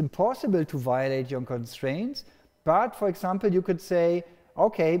it's impossible to violate your constraints. But, for example, you could say,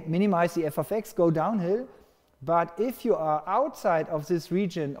 okay, minimize the f of x, go downhill. But if you are outside of this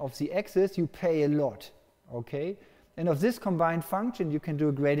region of the axis, you pay a lot, okay? And of this combined function, you can do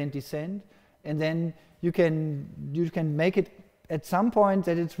a gradient descent, and then you can make it at some point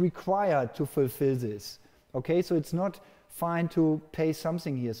that it's required to fulfill this, okay? So it's not fine to pay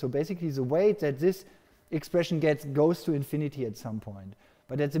something here. So basically, the weight that this expression goes to infinity at some point.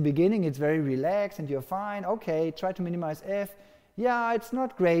 But at the beginning, it's very relaxed, and you're fine. Okay, try to minimize f. Yeah, it's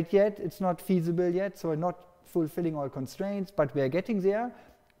not great yet. It's not feasible yet, so not fulfilling all constraints, but we are getting there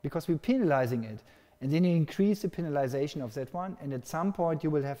because we're penalizing it. And then you increase the penalization of that one, and at some point you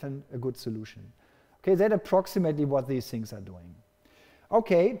will have a good solution. Okay, that's approximately what these things are doing.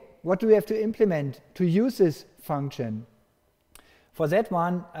 Okay, what do we have to implement to use this function? For that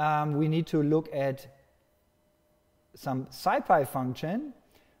one, we need to look at some SciPy function.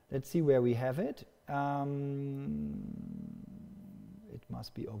 Let's see where we have it. It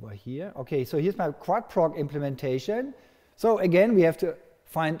must be over here. Okay, so here's my QuadProg implementation. So again, we have to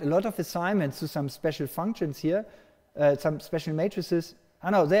find a lot of assignments to some special functions here, some special matrices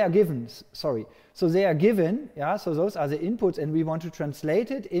no, they are given, sorry. So they are given, yeah, so those are the inputs, and we want to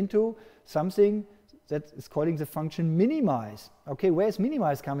translate it into something that is calling the function minimize. Okay, where is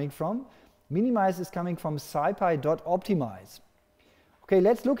minimize coming from? Minimize is coming from scipy.optimize. Okay,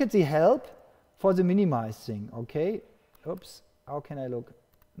 let's look at the help for the minimize thing, okay? Oops, how can I look?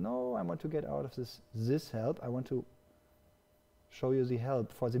 No, I want to get out of this help. I want to show you the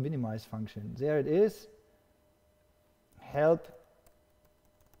help for the minimize function. There it is. Help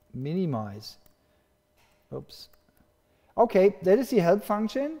minimize. Oops. Okay, that is the help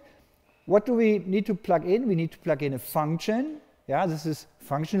function. What do we need to plug in? We need to plug in a function. Yeah, this is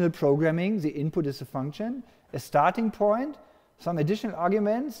functional programming. The input is a function, a starting point, some additional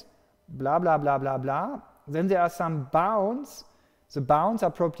arguments, blah, blah, blah, blah, blah. Then there are some bounds. The bounds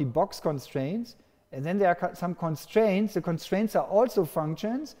are probably box constraints. And then there are some constraints. The constraints are also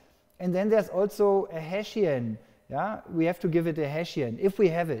functions. And then there's also a Hessian. Yeah, we have to give it a Hessian if we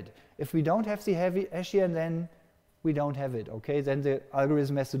have it. If we don't have the Hessian, then we don't have it. Okay, then the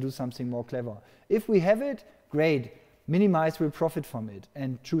algorithm has to do something more clever. If we have it, great. Minimize will profit from it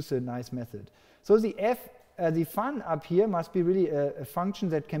and choose a nice method. So the fun up here must be really a function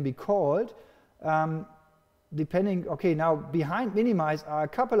that can be called depending. Okay, now behind minimize are a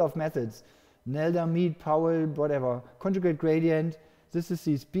couple of methods: Nelder, Mead, Powell, whatever, conjugate gradient. This is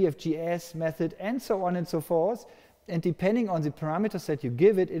this BFGS method, and so on and so forth. And depending on the parameters that you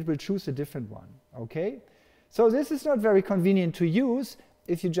give it, it will choose a different one. Okay? So this is not very convenient to use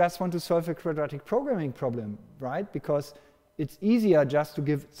if you just want to solve a quadratic programming problem, right? Because it's easier just to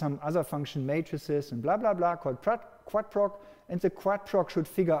give some other function matrices and blah, blah, blah called quadproc, and the quadproc should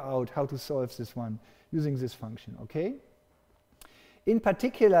figure out how to solve this one using this function, okay? In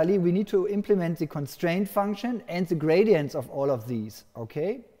particularly, we need to implement the constraint function and the gradients of all of these,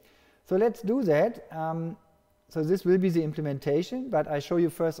 okay? So let's do that. So this will be the implementation, but I show you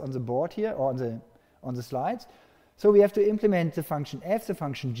first on the board here, or on the slides. So we have to implement the function f, the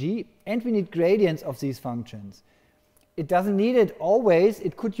function g, and we need gradients of these functions. It doesn't need it always.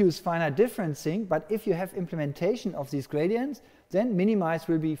 It could use finite differencing, but if you have implementation of these gradients, then minimize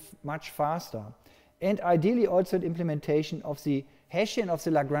will be much faster. And ideally also an implementation of the Hessian of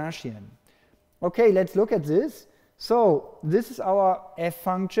the Lagrangian. Okay, let's look at this. So this is our f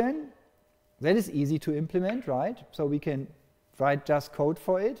function. That is easy to implement, right? So we can write just code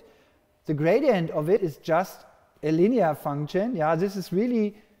for it. The gradient of it is just a linear function. Yeah, this is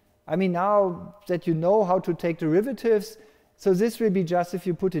really, I mean, now that you know how to take derivatives, so this will be just if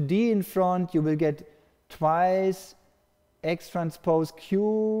you put a d in front, you will get twice x transpose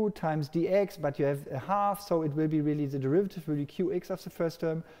q times dx, but you have a half, so it will be really the derivative will be qx of the first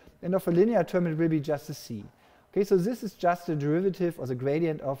term, and of a linear term it will be just a c. Okay, so this is just the derivative or the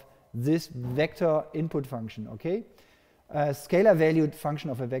gradient of this vector input function, okay? A scalar valued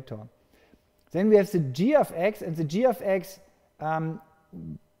function of a vector. Then we have the g of x, and the g of x,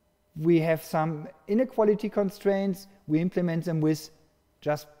 we have some inequality constraints. We implement them with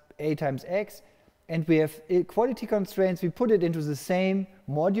just a times x, and we have equality constraints. We put it into the same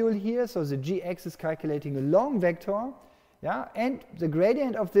module here, so the gx is calculating a long vector, yeah, and the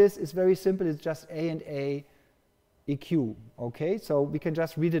gradient of this is very simple. It's just a and a eq, okay? So we can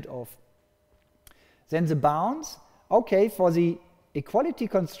just read it off. Then the bounds, okay, for the equality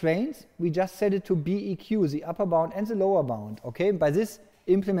constraints, we just set it to BEQ, the upper bound and the lower bound, okay? By this,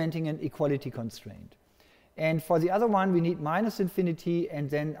 implementing an equality constraint. And for the other one, we need minus infinity and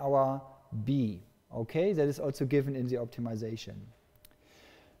then our B, okay? That is also given in the optimization.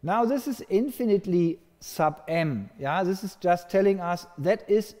 Now, this is infinitely sub m, yeah? This is just telling us that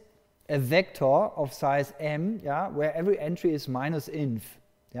is a vector of size m, yeah, where every entry is minus inf,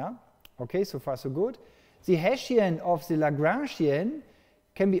 yeah? Okay, so far so good. The Hessian of the Lagrangian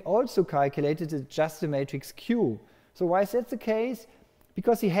can be also calculated as just the matrix Q. So why is that the case?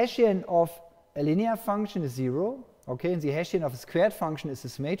 Because the Hessian of a linear function is 0, okay, and the Hessian of a squared function is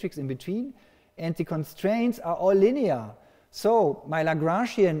this matrix in between, and the constraints are all linear. So my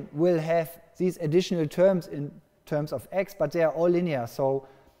Lagrangian will have these additional terms in terms of x, but they are all linear. So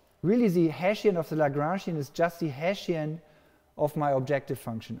really the Hessian of the Lagrangian is just the Hessian of my objective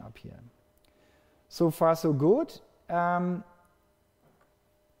function up here. So far so good.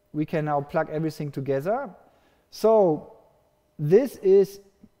 We can now plug everything together. So this is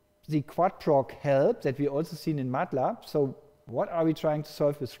the quadproc help that we also seen in MATLAB. So what are we trying to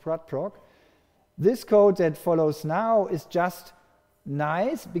solve with quadproc? This code that follows now is just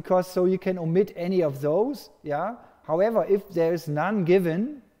nice because so you can omit any of those, yeah. However, if there is none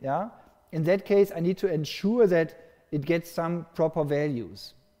given, yeah, in that case I need to ensure that it gets some proper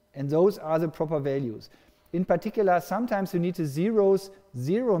values, and those are the proper values. In particular, sometimes you need a zeros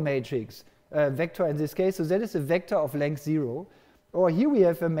zero matrix vector in this case, so that is a vector of length 0. Or here we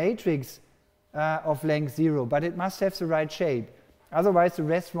have a matrix of length 0, but it must have the right shape. Otherwise, the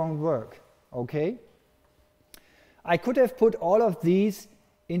rest won't work. Okay? I could have put all of these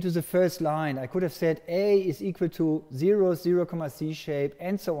into the first line. I could have said A is equal to 0, 0, C shape,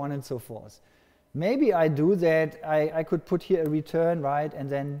 and so on and so forth. Maybe I do that. I could put here a return, right, and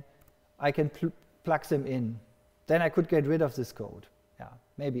then I can plug them in. Then I could get rid of this code. Yeah,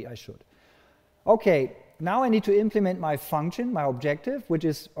 maybe I should. Okay, now I need to implement my function, my objective, which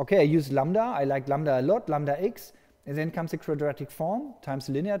is, okay, I use lambda. I like lambda a lot, lambda x. And then comes the quadratic form times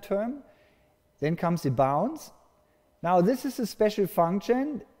the linear term. Then comes the bounds. Now this is a special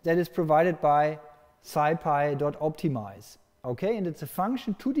function that is provided by scipy.optimize. Okay, and it's a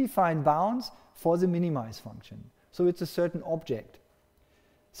function to define bounds for the minimize function. So it's a certain object.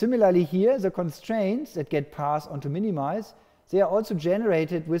 Similarly here, the constraints that get passed onto minimize, they are also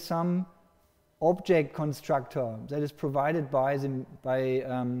generated with some object constructor that is provided by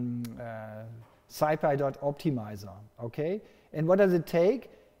scipy.optimizer. Okay, and what does it take?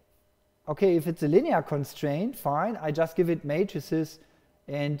 Okay, if it's a linear constraint, fine, I just give it matrices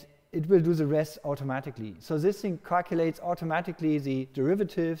and it will do the rest automatically. So this thing calculates automatically the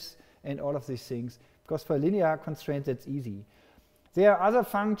derivatives and all of these things, because for linear constraints that's easy. There are other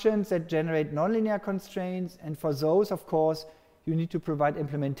functions that generate nonlinear constraints, and for those, of course, you need to provide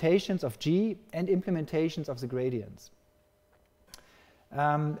implementations of G and implementations of the gradients.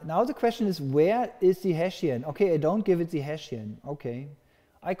 Now the question is, where is the Hessian? Okay, I don't give it the Hessian. Okay,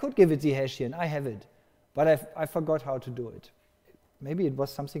 I could give it the Hessian, I have it, but I forgot how to do it. Maybe it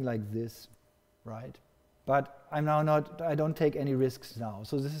was something like this, right? But I'm now not, I don't take any risks now,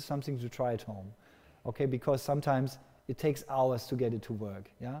 so this is something to try at home. Okay, because sometimes it takes hours to get it to work,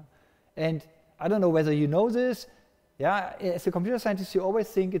 yeah? And I don't know whether you know this, yeah, as a computer scientist you always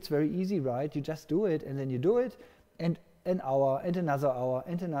think it's very easy, right? You just do it and then you do it, and an hour and another hour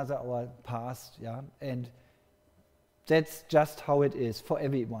and another hour passed, yeah? And that's just how it is for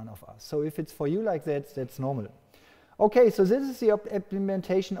every one of us. So if it's for you like that, that's normal. Okay, so this is the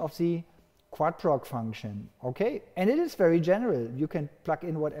implementation of the quadproc function, okay? And it is very general. You can plug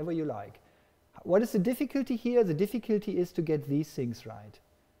in whatever you like. What is the difficulty here? The difficulty is to get these things right,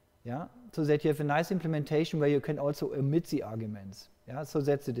 yeah? So that you have a nice implementation where you can also omit the arguments, yeah? So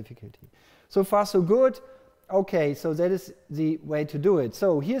that's the difficulty. So far, so good. Okay, so that is the way to do it.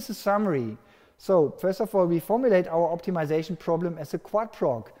 So here's a summary. So first of all, we formulate our optimization problem as a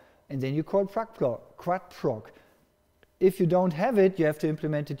quadproc, and then you call quadproc. If you don't have it, you have to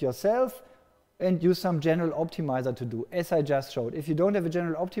implement it yourself and use some general optimizer to do, as I just showed. If you don't have a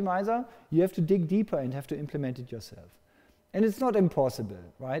general optimizer, you have to dig deeper and have to implement it yourself. And it's not impossible,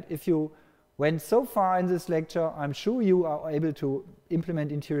 right? If you went so far in this lecture, I'm sure you are able to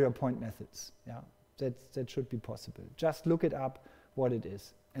implement interior point methods. Yeah, that should be possible. Just look it up, what it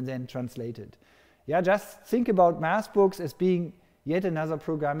is, and then translate it. Yeah, just think about math books as being yet another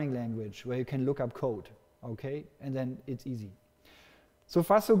programming language where you can look up code, okay? And then it's easy. So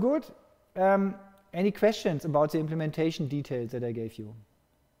far, so good. Any questions about the implementation details that I gave you?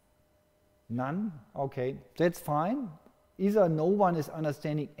 None? Okay, that's fine. Either no one is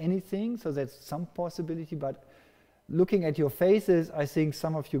understanding anything, so that's some possibility, but looking at your faces, I think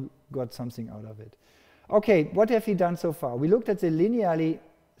some of you got something out of it. Okay, what have we done so far? We looked at the linearly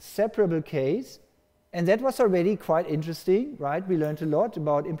separable case, and that was already quite interesting, right? We learned a lot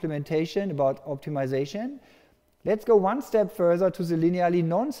about implementation, about optimization. Let's go one step further to the linearly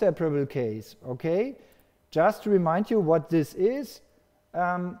non-separable case, okay? Just to remind you what this is,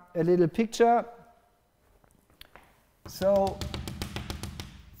 a little picture. So,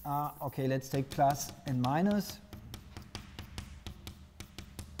 okay, let's take plus and minus.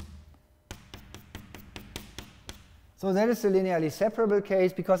 So that is the linearly separable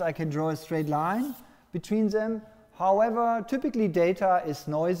case because I can draw a straight line between them. However, typically data is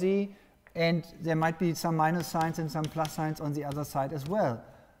noisy and there might be some minus signs and some plus signs on the other side as well.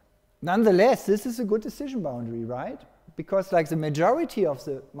 Nonetheless, this is a good decision boundary, right? Because like the majority of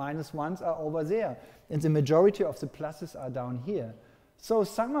the minus ones are over there and the majority of the pluses are down here. So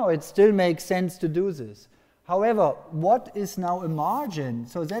somehow it still makes sense to do this. However, what is now a margin?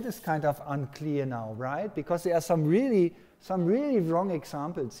 So that is kind of unclear now, right? Because there are some really wrong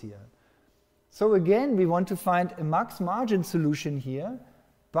examples here. So again, we want to find a max margin solution here,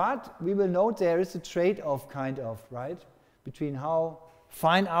 but we will note there is a trade-off kind of, right? Between how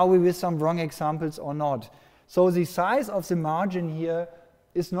fine are we with some wrong examples or not. So the size of the margin here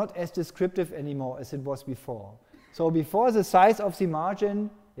is not as descriptive anymore as it was before. So before the size of the margin,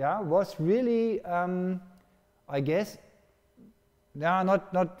 yeah, was really I guess. Yeah,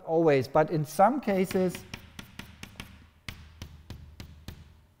 not always, but in some cases,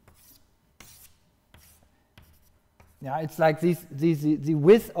 yeah, it's like the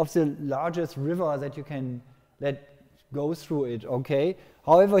width of the largest river that you can let go through it, okay?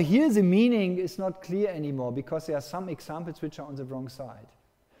 However, here the meaning is not clear anymore because there are some examples which are on the wrong side.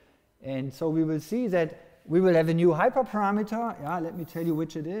 And so we will see that we will have a new hyperparameter. Yeah, let me tell you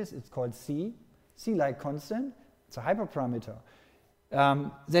which it is. It's called C like constant. It's a hyperparameter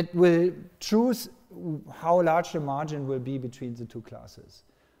that will choose how large the margin will be between the two classes.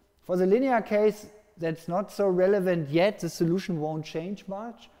 For the linear case, that's not so relevant yet. The solution won't change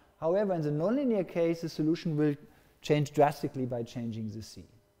much. However, in the nonlinear case, the solution will change drastically by changing the C.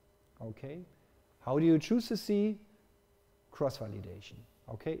 Okay? How do you choose the C? Cross-validation.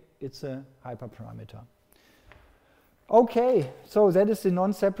 Okay? It's a hyperparameter. Okay, so that is the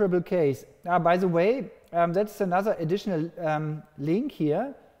non-separable case. By the way, that's another additional link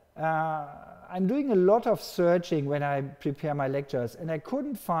here. I'm doing a lot of searching when I prepare my lectures, and I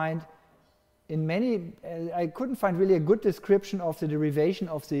couldn't find really a good description of the derivation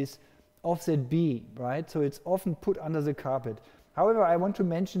of this offset B, right? So it's often put under the carpet. However, I want to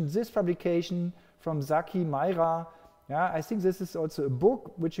mention this publication from Zaki Mayra. Yeah, I think this is also a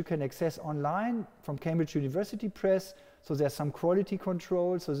book which you can access online from Cambridge University Press. So there's some quality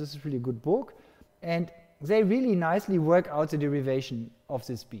control. So this is really a good book. And they really nicely work out the derivation of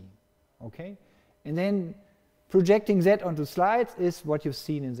this B. Okay? And then projecting that onto slides is what you've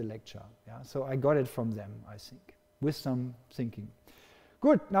seen in the lecture. Yeah? So I got it from them, I think, with some thinking.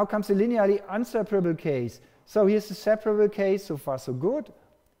 Good. Now comes the linearly unseparable case. So here's the separable case. So far, so good.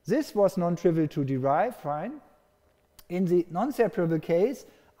 This was non-trivial to derive. Fine. In the non-separable case,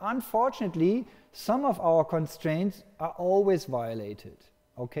 unfortunately, some of our constraints are always violated.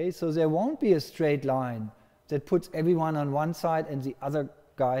 Okay, so there won't be a straight line that puts everyone on one side and the other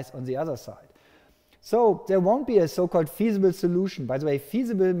guys on the other side. So there won't be a so-called feasible solution. By the way,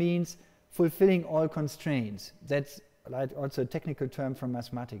 feasible means fulfilling all constraints. That's like also a technical term from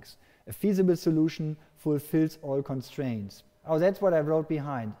mathematics. A feasible solution fulfills all constraints. Oh, that's what I wrote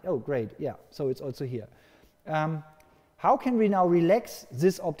behind. Oh, great. Yeah, so it's also here. How can we now relax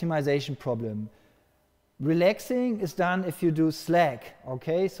this optimization problem? Relaxing is done if you do slack,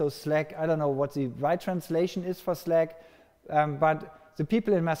 okay? So slack, I don't know what the right translation is for slack, but the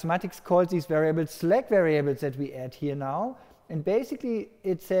people in mathematics call these variables slack variables that we add here now. And basically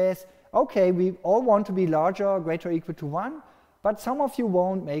it says, okay, we all want to be larger, greater or equal to 1, but some of you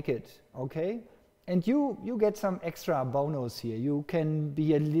won't make it, okay? And you get some extra bonus here. You can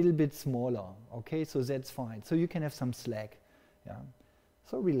be a little bit smaller, okay? So that's fine. So you can have some slack, yeah.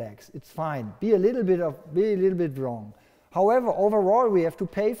 So relax, it's fine. Be a little bit wrong. However, overall we have to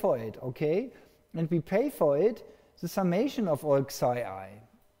pay for it, okay? And we pay for it the summation of all psi I,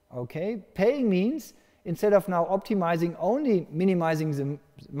 okay? Paying means instead of now optimizing only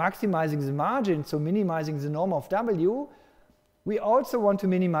maximizing the margin, so minimizing the norm of W, we also want to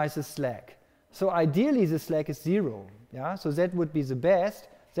minimize the slack. So ideally the slack is 0, yeah? So that would be the best.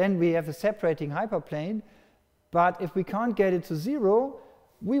 Then we have a separating hyperplane. But if we can't get it to 0,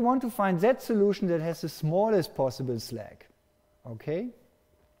 we want to find that solution that has the smallest possible slack, okay?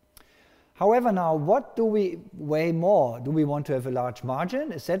 However, now, what do we weigh more? Do we want to have a large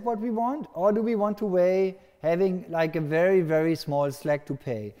margin? Is that what we want? Or do we want to weigh having like a very, very small slack to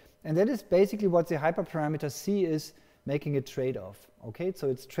pay? And that is basically what the hyperparameter C is making a trade-off, okay? So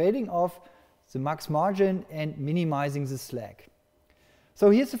it's trading off the max margin and minimizing the slack. So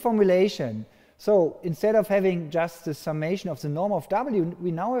here's the formulation. So instead of having just the summation of the norm of W,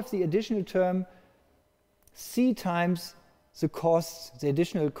 we now have the additional term C times the cost, the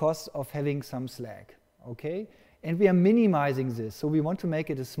additional cost of having some slack, okay? And we are minimizing this, so we want to make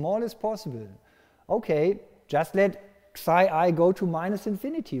it as small as possible. Okay, just let psi I go to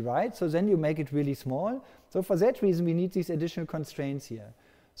 -infinity, right? So then you make it really small. So for that reason, we need these additional constraints here.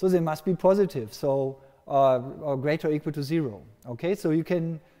 So they must be positive, so or greater or equal to 0, okay? So you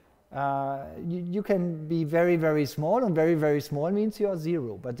can be very, very small, and very, very small means you are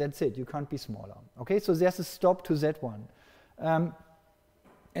 0, but that's it, you can't be smaller. Okay, so there's a stop to that one. And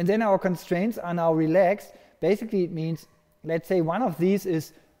then our constraints are now relaxed. Basically it means, let's say one of these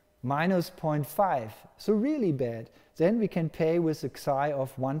is -0.5, so really bad. Then we can pay with a psi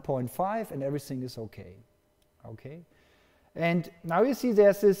of 1.5 and everything is okay. Okay, and now you see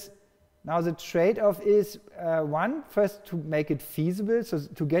there's this. Now the trade-off is, one, first to make it feasible, so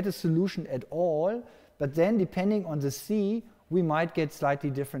to get a solution at all, but then depending on the C, we might get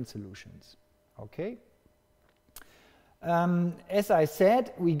slightly different solutions, okay? As I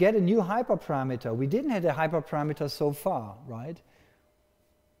said, we get a new hyperparameter. We didn't have a hyperparameter so far, right?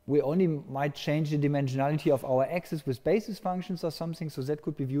 We only might change the dimensionality of our axis with basis functions or something, so that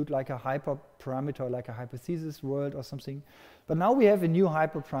could be viewed like a hyperparameter, like a hypothesis world or something. But now we have a new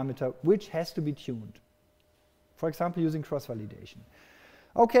hyperparameter which has to be tuned. For example, using cross-validation.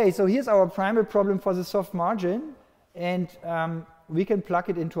 Okay, so here's our primal problem for the soft margin, and we can plug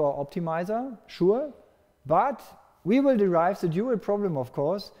it into our optimizer, sure, but we will derive the dual problem, of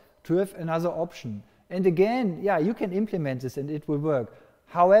course, to have another option. And again, yeah, you can implement this and it will work.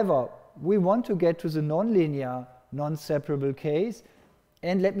 However, we want to get to the nonlinear non-separable case,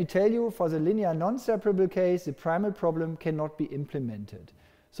 and let me tell you, for the linear non-separable case, the primal problem cannot be implemented.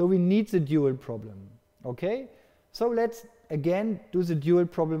 So we need the dual problem, okay? So let's again do the dual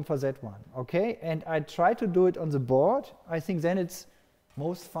problem for that one, okay? And I try to do it on the board. I think then it's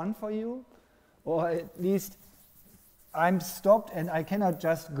most fun for you, or at least I'm stopped and I cannot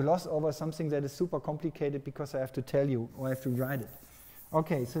just gloss over something that is super complicated because I have to tell you or I have to write it.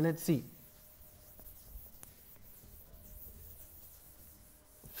 Okay, so let's see.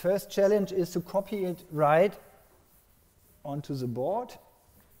 First challenge is to copy it right onto the board.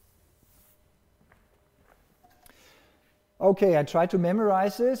 Okay, I try to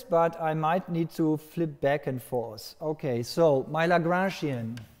memorize this, but I might need to flip back and forth. Okay, so my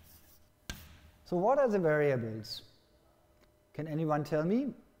Lagrangian. So what are the variables? Can anyone tell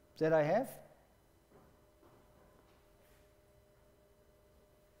me that I have?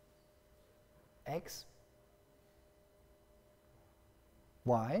 X,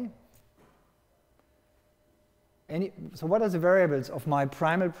 Y. So what are the variables of my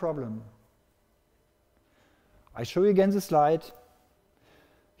primal problem? I show you again the slide.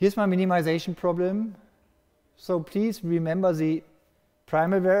 Here's my minimization problem. So please remember the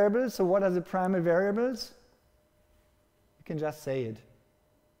primal variables. So what are the primal variables? You can just say it.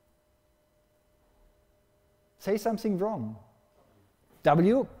 Say something wrong.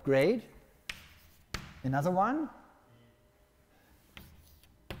 W, great. Another one?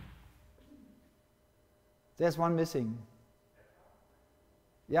 There's one missing.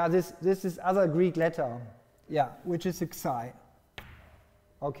 Yeah, this is other Greek letter. Yeah, which is xi.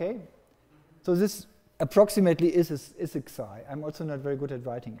 Okay? So this approximately is xi. I'm also not very good at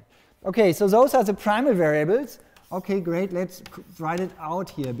writing it. Okay, so those are the primal variables. Okay, great. Let's write it out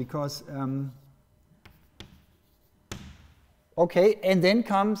here because okay, and then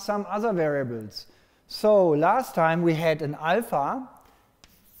come some other variables. So last time we had an alpha,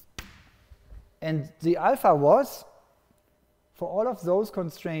 and the alpha was for all of those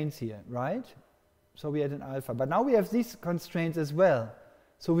constraints here, right? So we had an alpha, but now we have these constraints as well.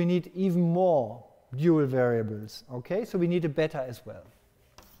 So we need even more dual variables, okay? So we need a beta as well.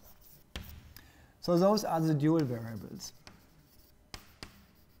 So those are the dual variables.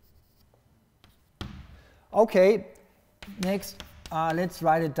 Okay, next let's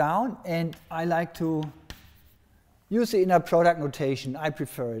write it down, and I like to use the inner product notation. I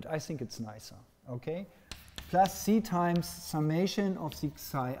prefer it. I think it's nicer, okay? Plus C times summation of the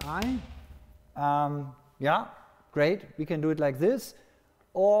psi I. Yeah, great. We can do it like this,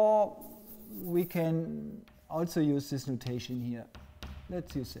 or we can also use this notation here.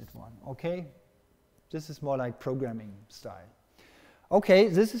 Let's use that one, okay? This is more like programming style. Okay,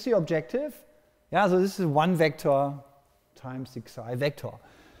 this is the objective. Yeah, so this is one vector times xi vector.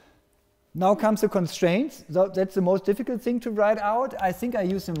 Now comes the constraints. So that's the most difficult thing to write out. I think I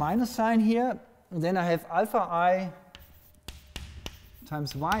use a minus sign here. And then I have alpha I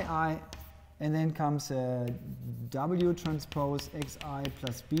times yi, and then comes w transpose xi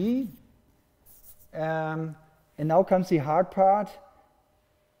plus b. And now comes the hard part.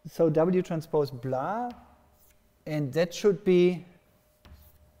 So w transpose blah, and that should be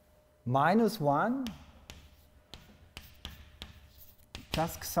minus 1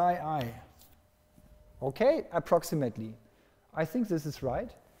 plus xi I. Okay, approximately. I think this is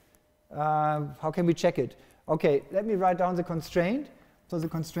right. How can we check it? Okay, let me write down the constraint. So the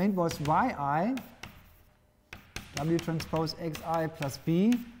constraint was yi w transpose xi plus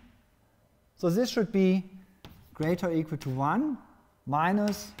b. So this should be greater or equal to 1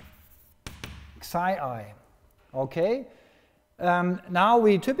 minus xi I. Okay? Now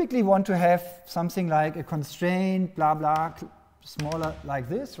we typically want to have something like a constraint, blah, blah, smaller like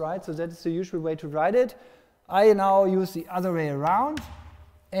this, right? So that is the usual way to write it. I now use the other way around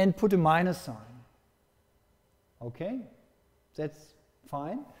and put a minus sign. Okay? That's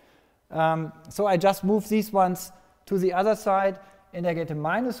fine. So I just move these ones to the other side, and I get a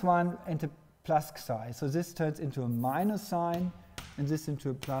minus 1 and a plus xi. So this turns into a minus sign, and this into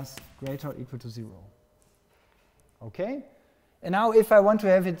a plus greater or equal to 0. Okay? And now if I want to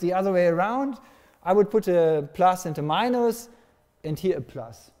have it the other way around, I would put a plus and a minus, and here a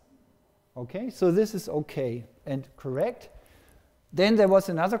plus. Okay? So this is okay and correct. Then there was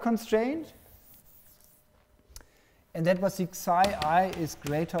another constraint, and that was the psi I is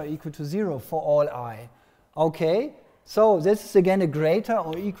greater or equal to 0 for all I. Okay? So this is again a greater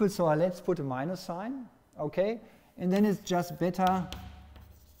or equal, so let's put a minus sign. Okay? And then it's just beta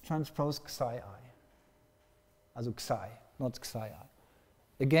transpose psi I. Also psi, not psi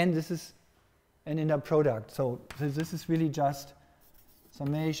I. Again, this is an inner product. So this is really just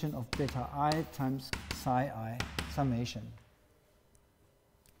summation of beta I times psi I summation.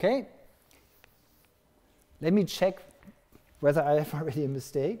 Okay? Let me check whether I have already a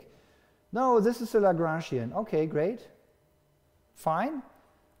mistake. No, this is a Lagrangian. Okay, great. Fine.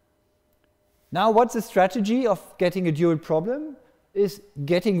 Now what's the strategy of getting a dual problem? Is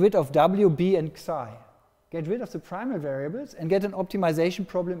getting rid of W, B, and psi. Get rid of the primal variables and get an optimization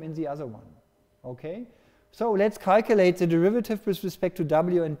problem in the other one. Okay? So let's calculate the derivative with respect to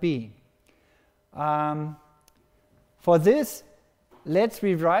W and B. For this, let's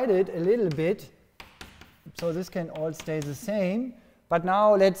rewrite it a little bit. So this can all stay the same. But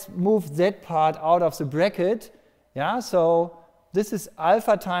now let's move that part out of the bracket. Yeah, so this is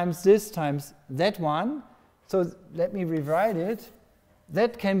alpha times this times that one. So let me rewrite it.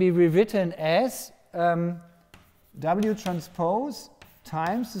 That can be rewritten as W transpose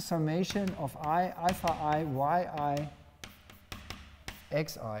times the summation of I, alpha I, yi,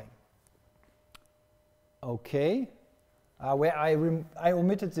 xi. Okay. Where I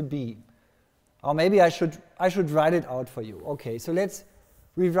omitted the b. Or maybe I should write it out for you. Okay, so let's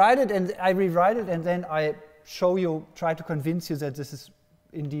rewrite it, and I rewrite it, and then I show you, try to convince you that this is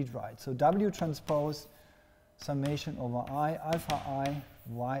indeed right. So W transpose summation over I, alpha I,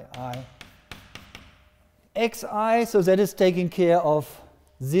 yi, xi. So that is taking care of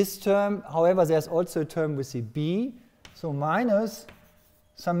this term. However, there's also a term with the b. So minus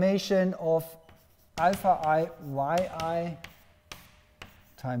summation of alpha I, yi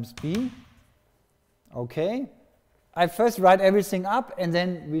times b. Okay. I first write everything up, and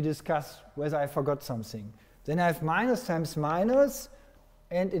then we discuss whether I forgot something. Then I have minus times minus,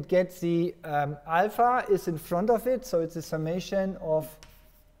 and it gets the alpha is in front of it, so it's a summation of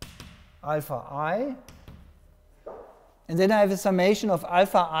alpha I. And then I have a summation of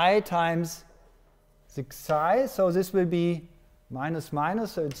alpha I times the psi, so this will be minus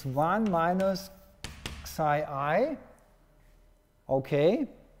minus, so it's 1 minus psi I. Okay,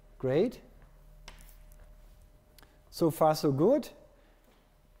 great. So far so good.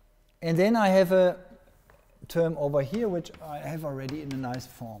 And then I have a term over here which I have already in a nice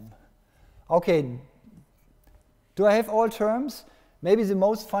form. Okay, do I have all terms? Maybe the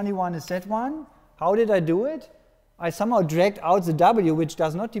most funny one is that one. How did I do it? I somehow dragged out the W, which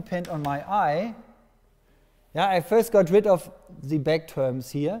does not depend on my I. Yeah, I first got rid of the back terms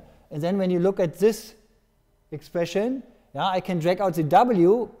here, and then when you look at this expression, yeah, I can drag out the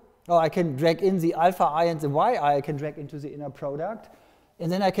W, or I can drag in the alpha I and the yi, I can drag into the inner product.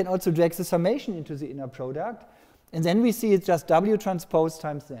 And then I can also drag the summation into the inner product. And then we see it's just W transpose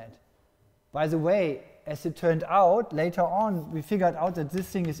times that. By the way, as it turned out, later on, we figured out that this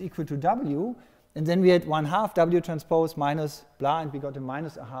thing is equal to W. And then we had 1/2 W transpose minus blah, and we got a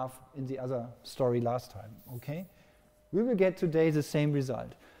minus a half in the other story last time. Okay? We will get today the same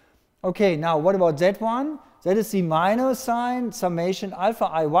result. Okay, now what about that one? That is the minus sign summation alpha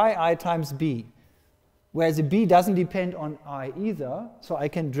I, yi times b, where the b doesn't depend on I either, so I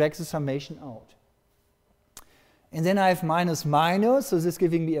can drag the summation out. And then I have minus minus, so this is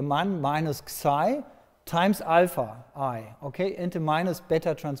giving me a minus psi times alpha I, okay, and a minus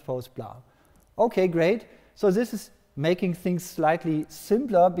beta transpose blah. Okay, great. So this is making things slightly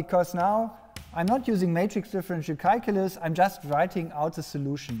simpler, because now I'm not using matrix differential calculus, I'm just writing out the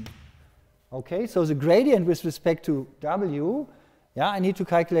solution. Okay, so the gradient with respect to W, yeah, I need to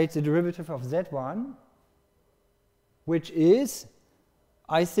calculate the derivative of that one, which is,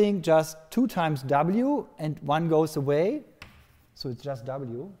 I think, just 2 times W, and 1 goes away, so it's just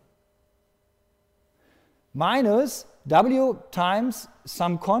W, minus W times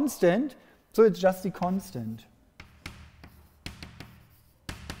some constant, so it's just the constant.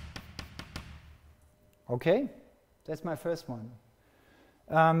 Okay, that's my first one.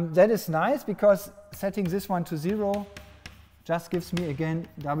 That is nice, because setting this one to 0 just gives me again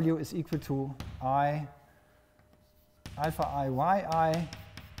W is equal to I, alpha I,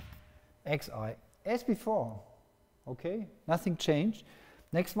 yi, xi, as before. Okay, nothing changed.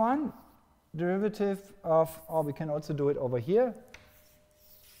 Next one, derivative of, or we can also do it over here.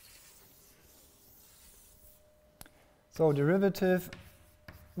 So derivative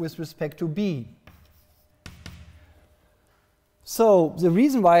with respect to b. So the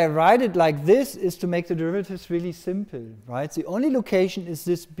reason why I write it like this is to make the derivatives really simple, right? The only location is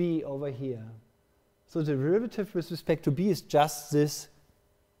this b over here. So the derivative with respect to b is just this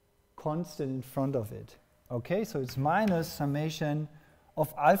constant in front of it. Okay, so it's minus summation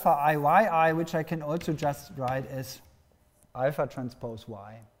of alpha I yi, which I can also just write as alpha transpose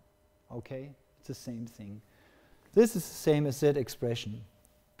y. Okay, it's the same thing. This is the same as that expression.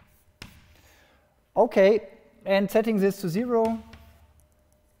 Okay, and setting this to 0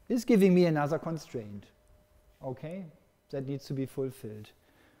 is giving me another constraint. Okay, that needs to be fulfilled.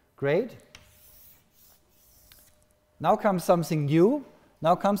 Great. Now comes something new.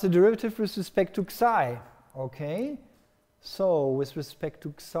 Now comes the derivative with respect to xi. Okay, so with respect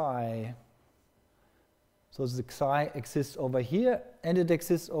to xi, so the xi exists over here and it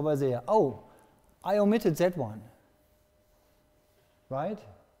exists over there. Oh, I omitted that one, right?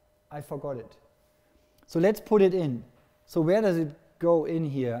 I forgot it. So let's put it in. So where does it go in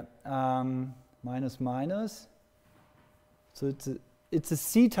here? Minus minus. So it's a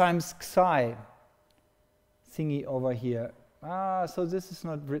c times xi thingy over here. So this is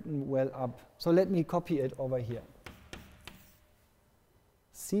not written well up. So let me copy it over here.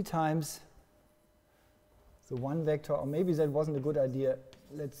 C times the one vector, or maybe that wasn't a good idea.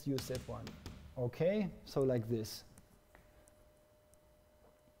 Let's use that one. Okay, so like this.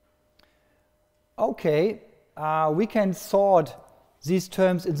 Okay, we can sort these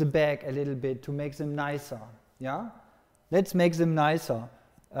terms in the back a little bit to make them nicer. Yeah, let's make them nicer.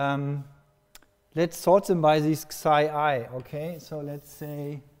 Let's sort them by these xi I. Okay, so let's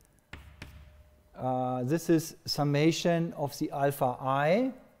say this is summation of the alpha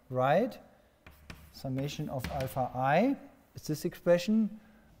I, right? Summation of alpha I is this expression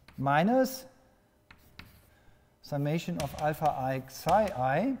minus summation of alpha I xi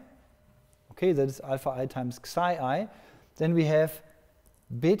I. Okay, that is alpha I times xi I. Then we have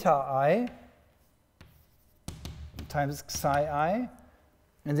beta I times xi I.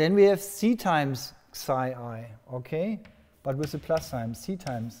 And then we have c times xi I, okay? But with a plus sign, c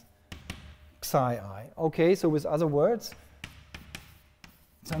times xi I. Okay, so with other words,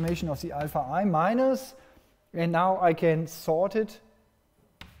 summation of the alpha I minus, and now I can sort it,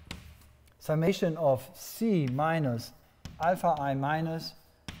 summation of c minus alpha I minus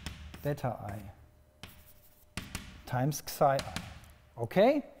beta I times xi I.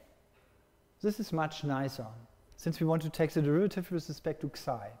 Okay? This is much nicer, since we want to take the derivative with respect to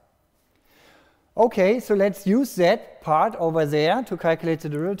xi. Okay, so let's use that part over there to calculate the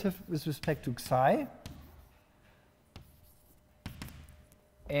derivative with respect to xi.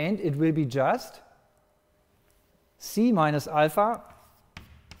 And it will be just c minus alpha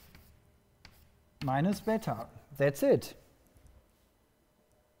minus beta. That's it.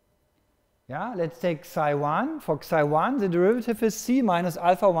 Yeah, let's take xi1. For xi1, the derivative is c minus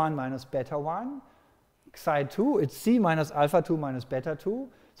alpha 1 minus beta 1. Xi2, it's c minus alpha 2 minus beta 2.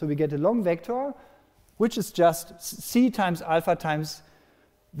 So we get a long vector, which is just c times alpha times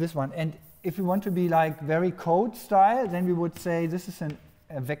this one. And if we want to be like very code style, then we would say this is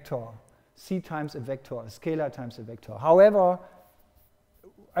a vector. C times a vector, a scalar times a vector. However,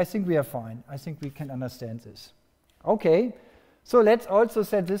 I think we are fine. I think we can understand this. Okay, so let's also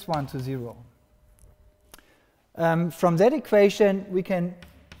set this one to 0. From that equation, we can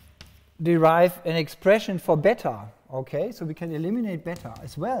derive an expression for beta. Okay, so we can eliminate beta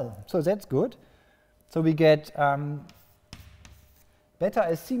as well. So that's good. So we get beta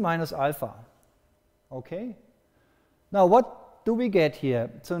as c minus alpha. Okay. Now what do we get here?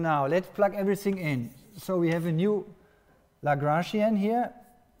 So now let's plug everything in. So we have a new Lagrangian here.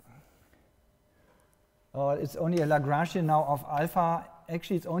 It's only a Lagrangian now of alpha.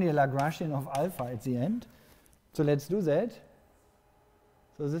 Actually, it's only a Lagrangian of alpha at the end. So let's do that.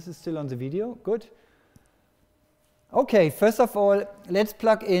 So this is still on the video. Good. Okay, first of all, let's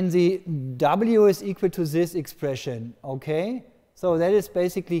plug in the W is equal to this expression. Okay, so that is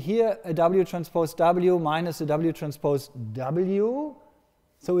basically here a W transpose W minus a W transpose W.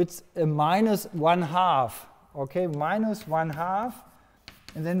 So it's a minus 1/2. Okay, minus 1/2.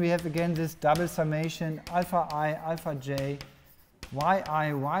 And then we have again this double summation alpha I, alpha j, yi,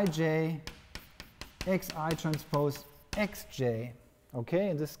 yj, xi transpose xj. Okay,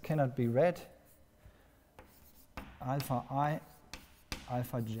 and this cannot be read. Alpha I,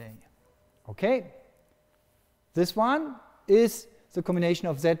 alpha j. Okay? This one is the combination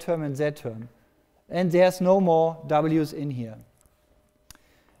of that term and that term. And there's no more w's in here.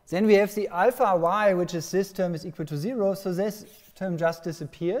 Then we have the alpha y, which is this term is equal to 0. So this term just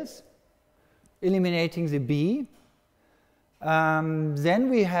disappears, eliminating the b. Then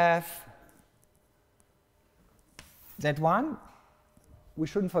we have that one. We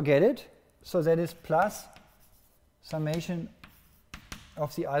shouldn't forget it. So that is plus summation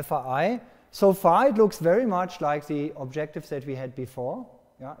of the alpha I. So far, it looks very much like the objectives that we had before.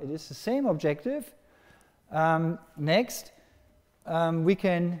 Yeah, it is the same objective. Next, we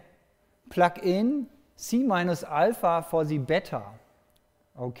can plug in C minus alpha for the beta.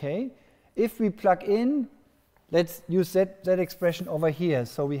 Okay. If we plug in, let's use that expression over here.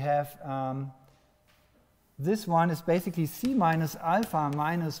 So we have this one is basically C minus alpha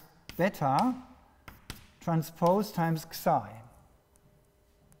minus beta transpose times xi.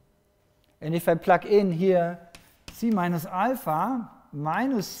 And if I plug in here C minus alpha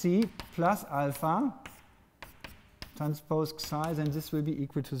minus C plus alpha transpose xi, then this will be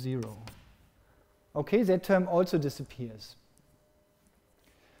equal to 0. Okay, that term also disappears.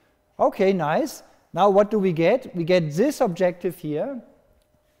 Okay, nice. Now what do we get? We get this objective here.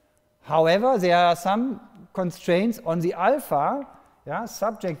 However, there are some constraints on the alpha, yeah,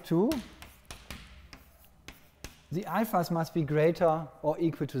 subject to the alphas must be greater or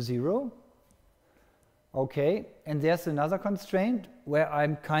equal to 0. Okay, and there's another constraint where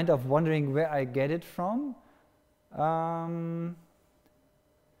I'm kind of wondering where I get it from. Oh,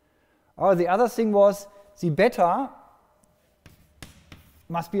 the other thing was the beta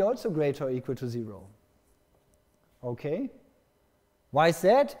must be also greater or equal to 0. Okay, why is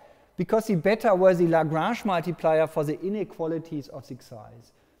that? Because the beta were the Lagrange multiplier for the inequalities of the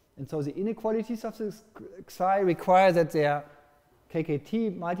xi's. And so the inequalities of the xi require that their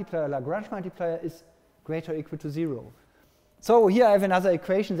KKT multiplier, Lagrange multiplier, is greater or equal to 0. So here I have another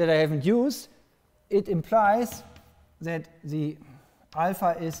equation that I haven't used. It implies that the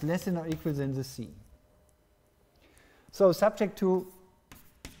alpha is less than or equal than the C. So subject to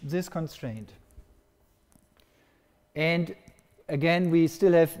this constraint. And again, we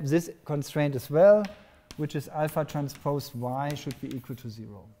still have this constraint as well, which is alpha transpose y should be equal to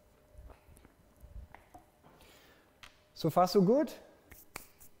 0. So far, so good?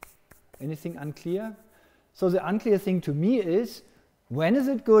 Anything unclear? So the unclear thing to me is, when is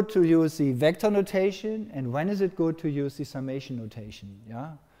it good to use the vector notation and when is it good to use the summation notation?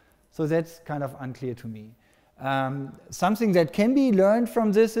 Yeah? So that's kind of unclear to me. Something that can be learned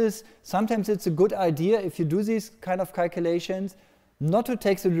from this is sometimes it's a good idea if you do these kind of calculations not to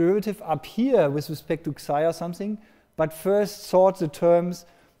take the derivative up here with respect to xi or something, but first sort the terms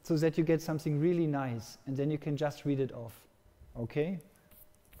so that you get something really nice and then you can just read it off. Okay?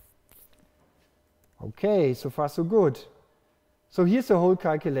 Okay, so far so good. So here's the whole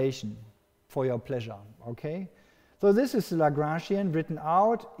calculation for your pleasure. Okay? So this is the Lagrangian written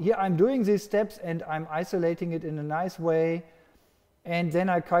out. Here I'm doing these steps and I'm isolating it in a nice way. And then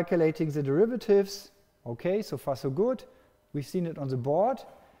I'm calculating the derivatives. Okay, so far so good. We've seen it on the board.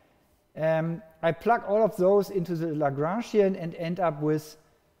 I plug all of those into the Lagrangian and end up with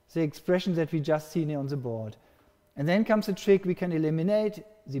the expression that we just seen here on the board. And then comes the trick, we can eliminate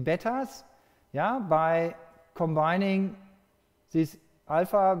the betas, yeah, by combining these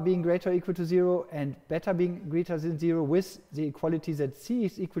alpha being greater or equal to 0 and beta being greater than 0 with the equality that C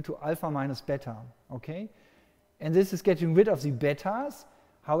is equal to alpha minus beta. Okay? And this is getting rid of the betas.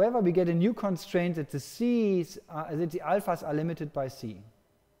 However, we get a new constraint that the C's that the alphas are limited by C.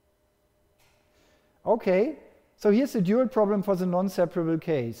 Okay, so here's the dual problem for the non-separable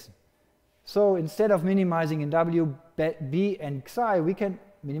case. So instead of minimizing in W, B, and Xi, we can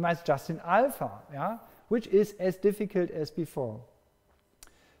minimize just in alpha, yeah? Which is as difficult as before.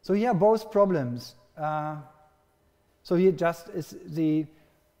 So here are both problems. So here just is the,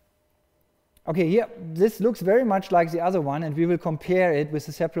 okay, here this looks very much like the other one, and we will compare it with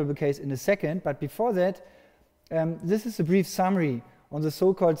the separable case in a second. But before that, this is a brief summary on the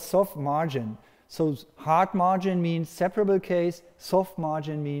so-called soft margin. So hard margin means separable case, soft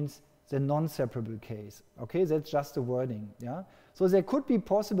margin means the non-separable case. Okay, that's just the wording. Yeah. So there could be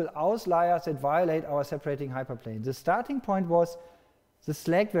possible outliers that violate our separating hyperplane. The starting point was the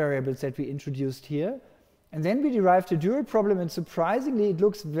slack variables that we introduced here. And then we derived a dual problem, and surprisingly, it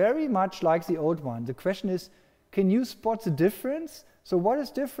looks very much like the old one. The question is, can you spot the difference? So what is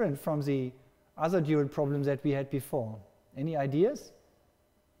different from the other dual problems that we had before? Any ideas?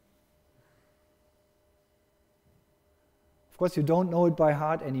 Of course, you don't know it by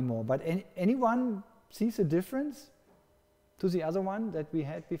heart anymore, but anyone sees a difference to the other one that we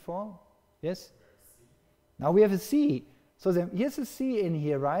had before? Yes? Now we have a C. So then here's a C in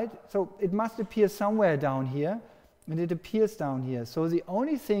here, right? So it must appear somewhere down here, and it appears down here. So the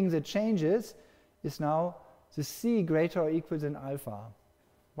only thing that changes is now the C greater or equal than alpha.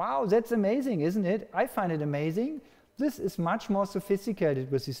 Wow, that's amazing, isn't it? I find it amazing This is much more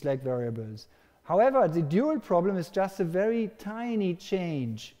sophisticated with these slack variables. However, the dual problem is just a very tiny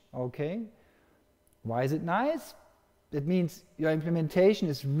change, okay? Why is it nice? That means your implementation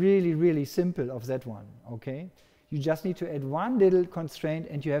is really, really simple of that one, okay? You just need to add one little constraint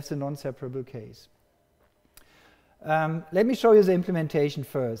and you have the non-separable case. Let me show you the implementation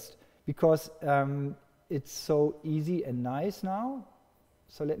first, because it's so easy and nice now.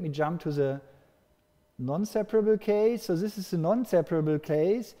 So let me jump to the non-separable case. So this is the non-separable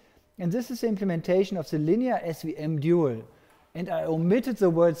case, and this is the implementation of the linear SVM dual. And I omitted the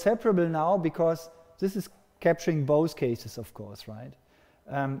word separable now because this is capturing both cases, of course, right?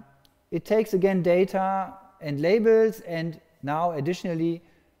 It takes again data and labels, and now additionally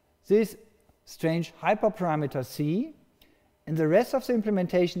this strange hyperparameter c, and the rest of the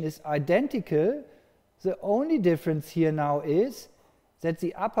implementation is identical. The only difference here now is that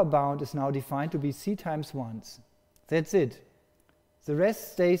the upper bound is now defined to be c times 1. That's it. The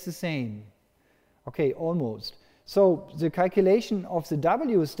rest stays the same. Okay, almost. So the calculation of the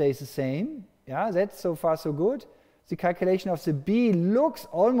w stays the same. Yeah, that's so far so good. The calculation of the b looks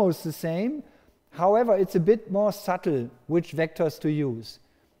almost the same. However, it's a bit more subtle which vectors to use.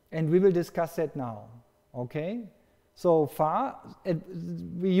 And we will discuss that now. Okay? So far,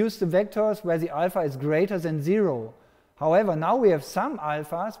 we use the vectors where the alpha is greater than 0. However, now we have some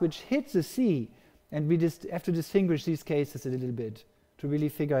alphas which hit the c, and we just have to distinguish these cases a little bit to really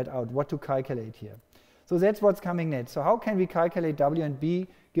figure it out, what to calculate here. So that's what's coming next. So how can we calculate w and b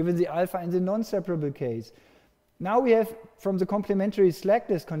given the alpha in the non-separable case? Now we have, from the complementary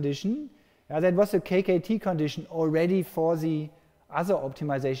slackness condition, that was a KKT condition already for the other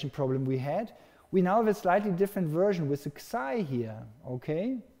optimization problem we had. We now have a slightly different version with the xi here,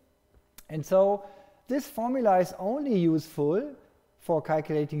 okay? And so this formula is only useful for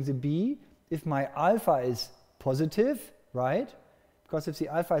calculating the b if my alpha is positive, right? Because if the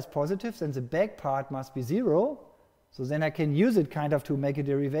alpha is positive, then the back part must be 0. So then I can use it kind of to make a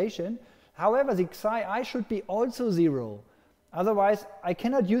derivation. However, the xi should be also 0. Otherwise, I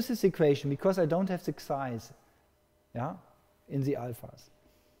cannot use this equation because I don't have the xi's, yeah, in the alphas.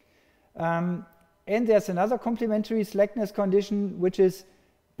 And there's another complementary slackness condition, which is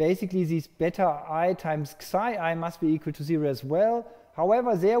basically these beta I times xi I must be equal to 0 as well.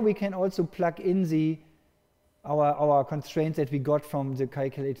 However, there we can also plug in our constraints that we got from the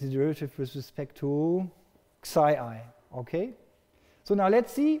calculated derivative with respect to xi I. Okay? So now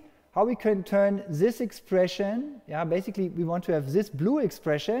let's see how we can turn this expression, yeah, basically we want to have this blue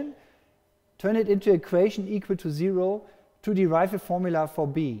expression, turn it into an equation equal to 0 to derive a formula for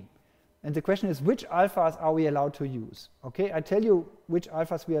b. And the question is, which alphas are we allowed to use? Okay, I tell you which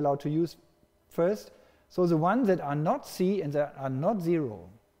alphas we are allowed to use first. So the ones that are not c and that are not 0.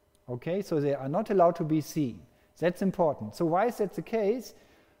 Okay, so they are not allowed to be c. That's important. So why is that the case?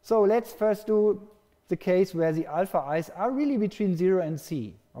 So let's first do the case where the alpha i's are really between 0 and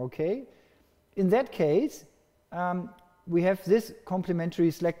c. Okay, in that case, we have this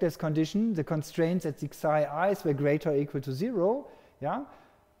complementary slackness condition, the constraints that the xi i's were greater or equal to 0. Yeah,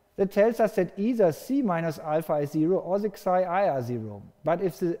 that tells us that either c minus alpha is 0 or the xi I are 0. But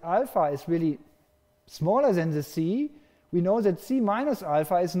if the alpha is really smaller than the c, we know that c minus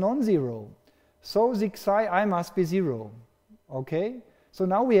alpha is non-zero. So the xi I must be 0. Okay, so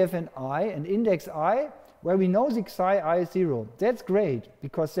now we have an index I, where we know the xi I is 0. That's great,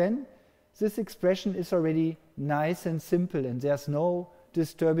 because then this expression is already nice and simple, and there's no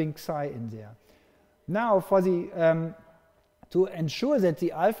disturbing xi in there. Now, for the to ensure that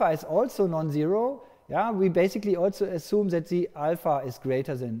the alpha is also non-zero, yeah, we basically also assume that the alpha is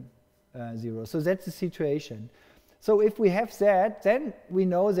greater than 0. So that's the situation. So if we have that, then we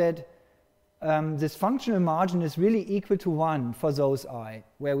know that this functional margin is really equal to 1 for those I,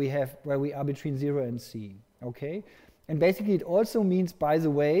 where we are between 0 and c. Okay? And basically it also means, by the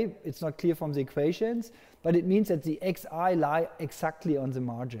way, it's not clear from the equations, but it means that the xi lie exactly on the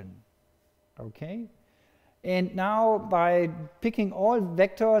margin. Okay? And now by picking all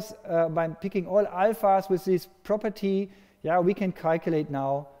vectors, by picking all alphas with this property, yeah, we can calculate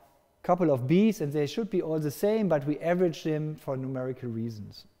now a couple of b's, and they should be all the same, but we average them for numerical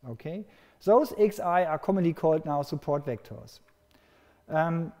reasons. Okay? Those xi are commonly called now support vectors.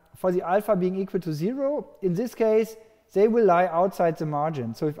 For the alpha being equal to 0, in this case, they will lie outside the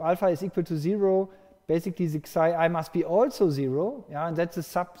margin. So if alpha is equal to 0, basically the xi I must be also 0. Yeah, and that's a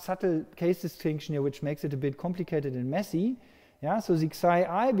subtle case distinction here, which makes it a bit complicated and messy. Yeah, so the xi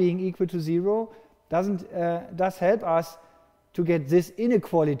I being equal to 0 does help us to get this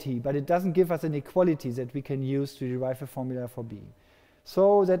inequality, but it doesn't give us an equality that we can use to derive a formula for b.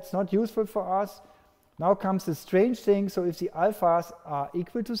 So that's not useful for us. Now comes the strange thing. So if the alphas are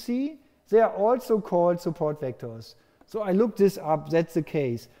equal to C, they are also called support vectors. So I looked this up, that's the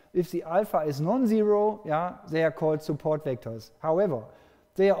case. If the alpha is non-zero, yeah, they are called support vectors. However,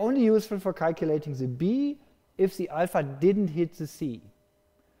 they are only useful for calculating the B if the alpha didn't hit the C.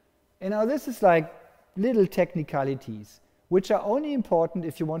 And now this is like little technicalities, which are only important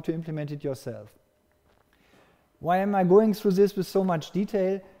if you want to implement it yourself. Why am I going through this with so much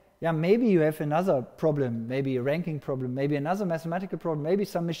detail? Yeah, maybe you have another problem, maybe a ranking problem, maybe another mathematical problem, maybe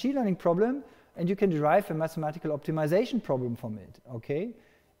some machine learning problem, and you can derive a mathematical optimization problem from it, okay?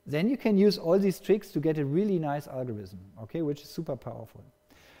 Then you can use all these tricks to get a really nice algorithm, okay, which is super powerful.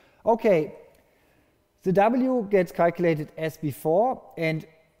 Okay, the W gets calculated as before, and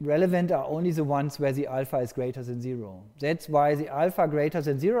relevant are only the ones where the alpha is greater than 0. That's why the alpha greater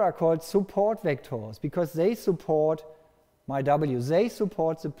than 0 are called support vectors, because they support my W. They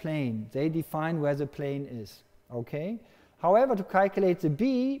support the plane. They define where the plane is, okay? However, to calculate the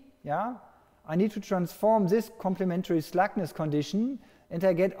B, yeah, I need to transform this complementary slackness condition, and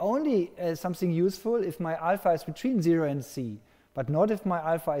I get only something useful if my alpha is between 0 and C, but not if my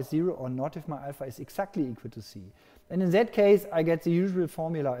alpha is 0 or not if my alpha is exactly equal to C. And in that case, I get the usual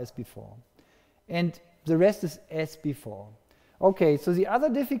formula as before. And the rest is as before. Okay, so the other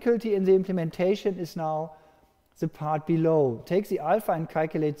difficulty in the implementation is now the part below. Take the alpha and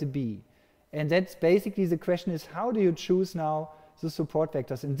calculate the B. And that's basically the question is, how do you choose now the support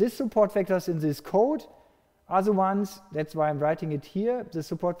vectors? And these support vectors in this code are the ones, that's why I'm writing it here, the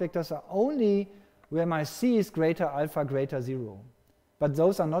support vectors are only where my C is greater alpha greater 0. But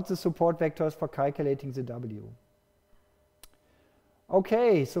those are not the support vectors for calculating the W.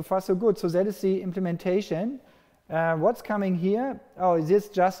 Okay, so far so good. So that is the implementation. What's coming here? Oh, is this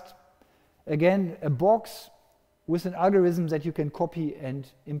just, again, a box with an algorithm that you can copy and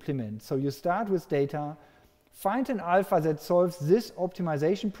implement. So you start with data, find an alpha that solves this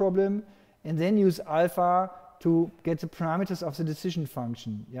optimization problem, and then use alpha to get the parameters of the decision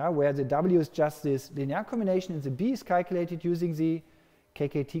function, yeah, where the W is just this linear combination and the B is calculated using the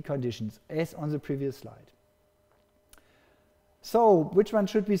KKT conditions, as on the previous slide. So, which one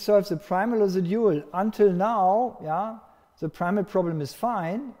should we solve, the primal or the dual? Until now, yeah, the primal problem is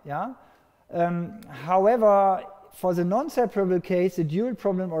fine, yeah. However, for the non-separable case, the dual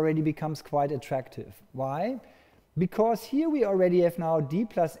problem already becomes quite attractive. Why? Because here we already have now d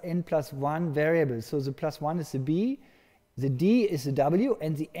plus n plus 1 variables. So the plus 1 is the b, the d is the w,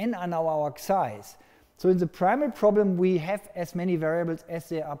 and the n are now our xi's. So in the primal problem, we have as many variables as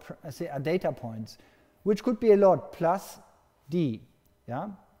there are data points, which could be a lot, plus d. Yeah?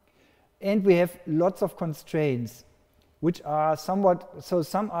 And we have lots of constraints, which are somewhat, so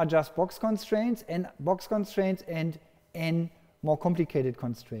some are just box constraints and n more complicated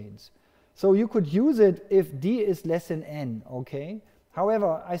constraints. So you could use it if d is less than n, okay?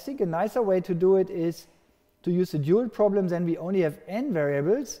 However, I think a nicer way to do it is to use the dual problem, then we only have n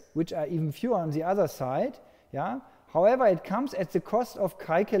variables, which are even fewer on the other side, yeah? However, it comes at the cost of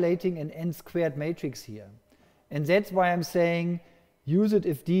calculating an n squared matrix here. And that's why I'm saying use it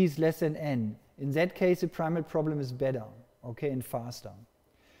if d is less than n. In that case, the primal problem is better, okay, and faster.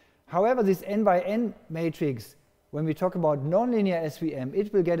 However, this n by n matrix, when we talk about nonlinear SVM,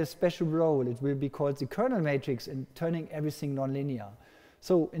 it will get a special role. It will be called the kernel matrix in turning everything nonlinear.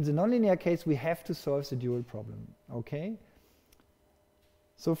 So in the nonlinear case, we have to solve the dual problem, okay?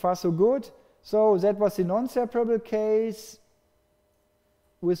 So far, so good. So that was the non-separable case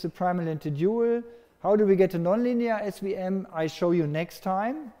with the primal and the dual. How do we get a nonlinear SVM? I show you next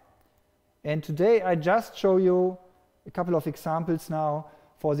time. And today I just show you a couple of examples now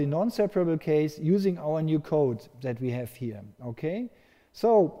for the non-separable case using our new code that we have here, okay?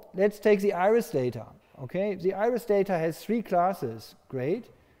 So let's take the iris data, okay? The iris data has 3 classes,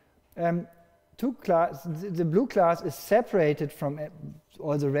 great. The blue class is separated from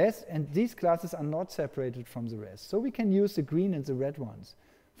all the rest, and these classes are not separated from the rest. So we can use the green and the red ones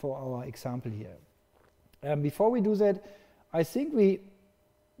for our example here. Before we do that, I think we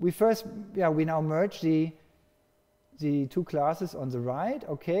now merge the 2 classes on the right,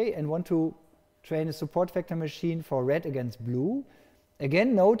 okay, and want to train a support vector machine for red against blue.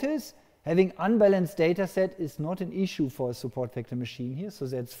 Again, notice having unbalanced data set is not an issue for a support vector machine here, so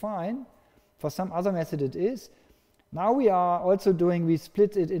that's fine. For some other method it is. Now we are also doing, we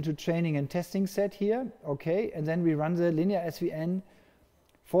split it into training and testing set here, okay, and then we run the linear SVN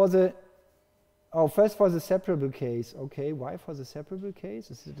for the, first for the separable case, okay. Why for the separable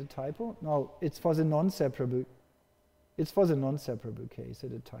case? Is it a typo? No, it's for the non-separable. It's for the non-separable case.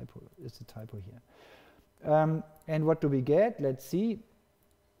 It's a typo here. And what do we get? Let's see.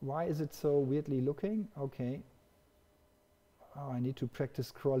 Why is it so weirdly looking? Okay. Oh, I need to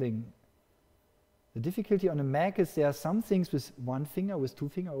practice scrolling. The difficulty on a Mac is there are some things with one finger, with two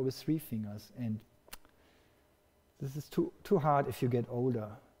fingers, or with three fingers. And this is too hard if you get older.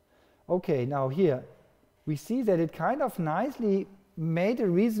 Okay, now here, we see that it kind of nicely made a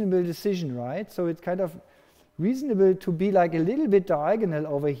reasonable decision, right? So it's kind of reasonable to be like a little bit diagonal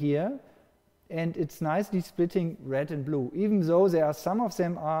over here, and it's nicely splitting red and blue, even though there are some of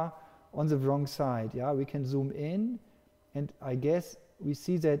them are on the wrong side. Yeah, we can zoom in, and I guess we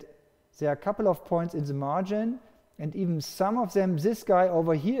see that there are a couple of points in the margin, and even some of them, this guy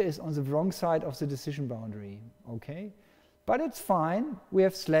over here is on the wrong side of the decision boundary, okay? But it's fine, we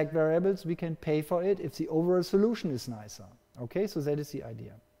have slack variables, we can pay for it if the overall solution is nicer, okay? So that is the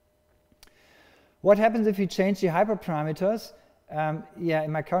idea. What happens if we change the hyperparameters? Yeah,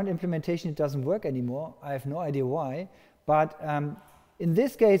 in my current implementation it doesn't work anymore, I have no idea why, but in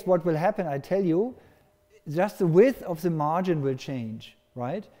this case what will happen, I tell you, just the width of the margin will change,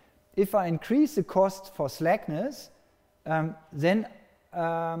 right? If I increase the cost for slackness, then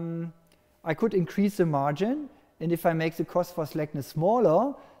I could increase the margin, and if I make the cost for slackness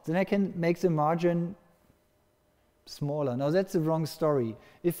smaller, then I can make the margin smaller. Now that's the wrong story.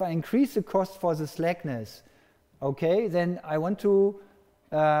 If I increase the cost for the slackness, okay, then I want to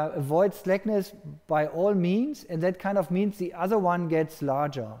avoid slackness by all means, and that kind of means the other one gets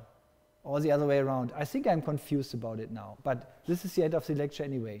larger, or the other way around. I think I'm confused about it now, but this is the end of the lecture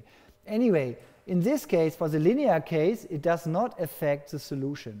anyway. Anyway, in this case, for the linear case, it does not affect the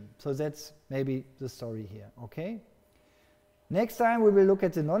solution. So that's maybe the story here, okay? Next time we will look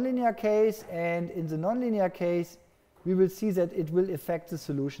at the nonlinear case, and in the nonlinear case, we will see that it will affect the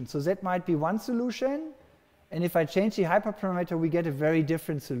solution. So that might be one solution, and if I change the hyperparameter, we get a very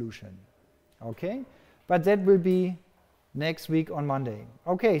different solution, okay? But that will be next week on Monday.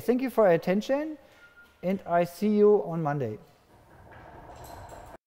 Okay, thank you for your attention, and I see you on Monday.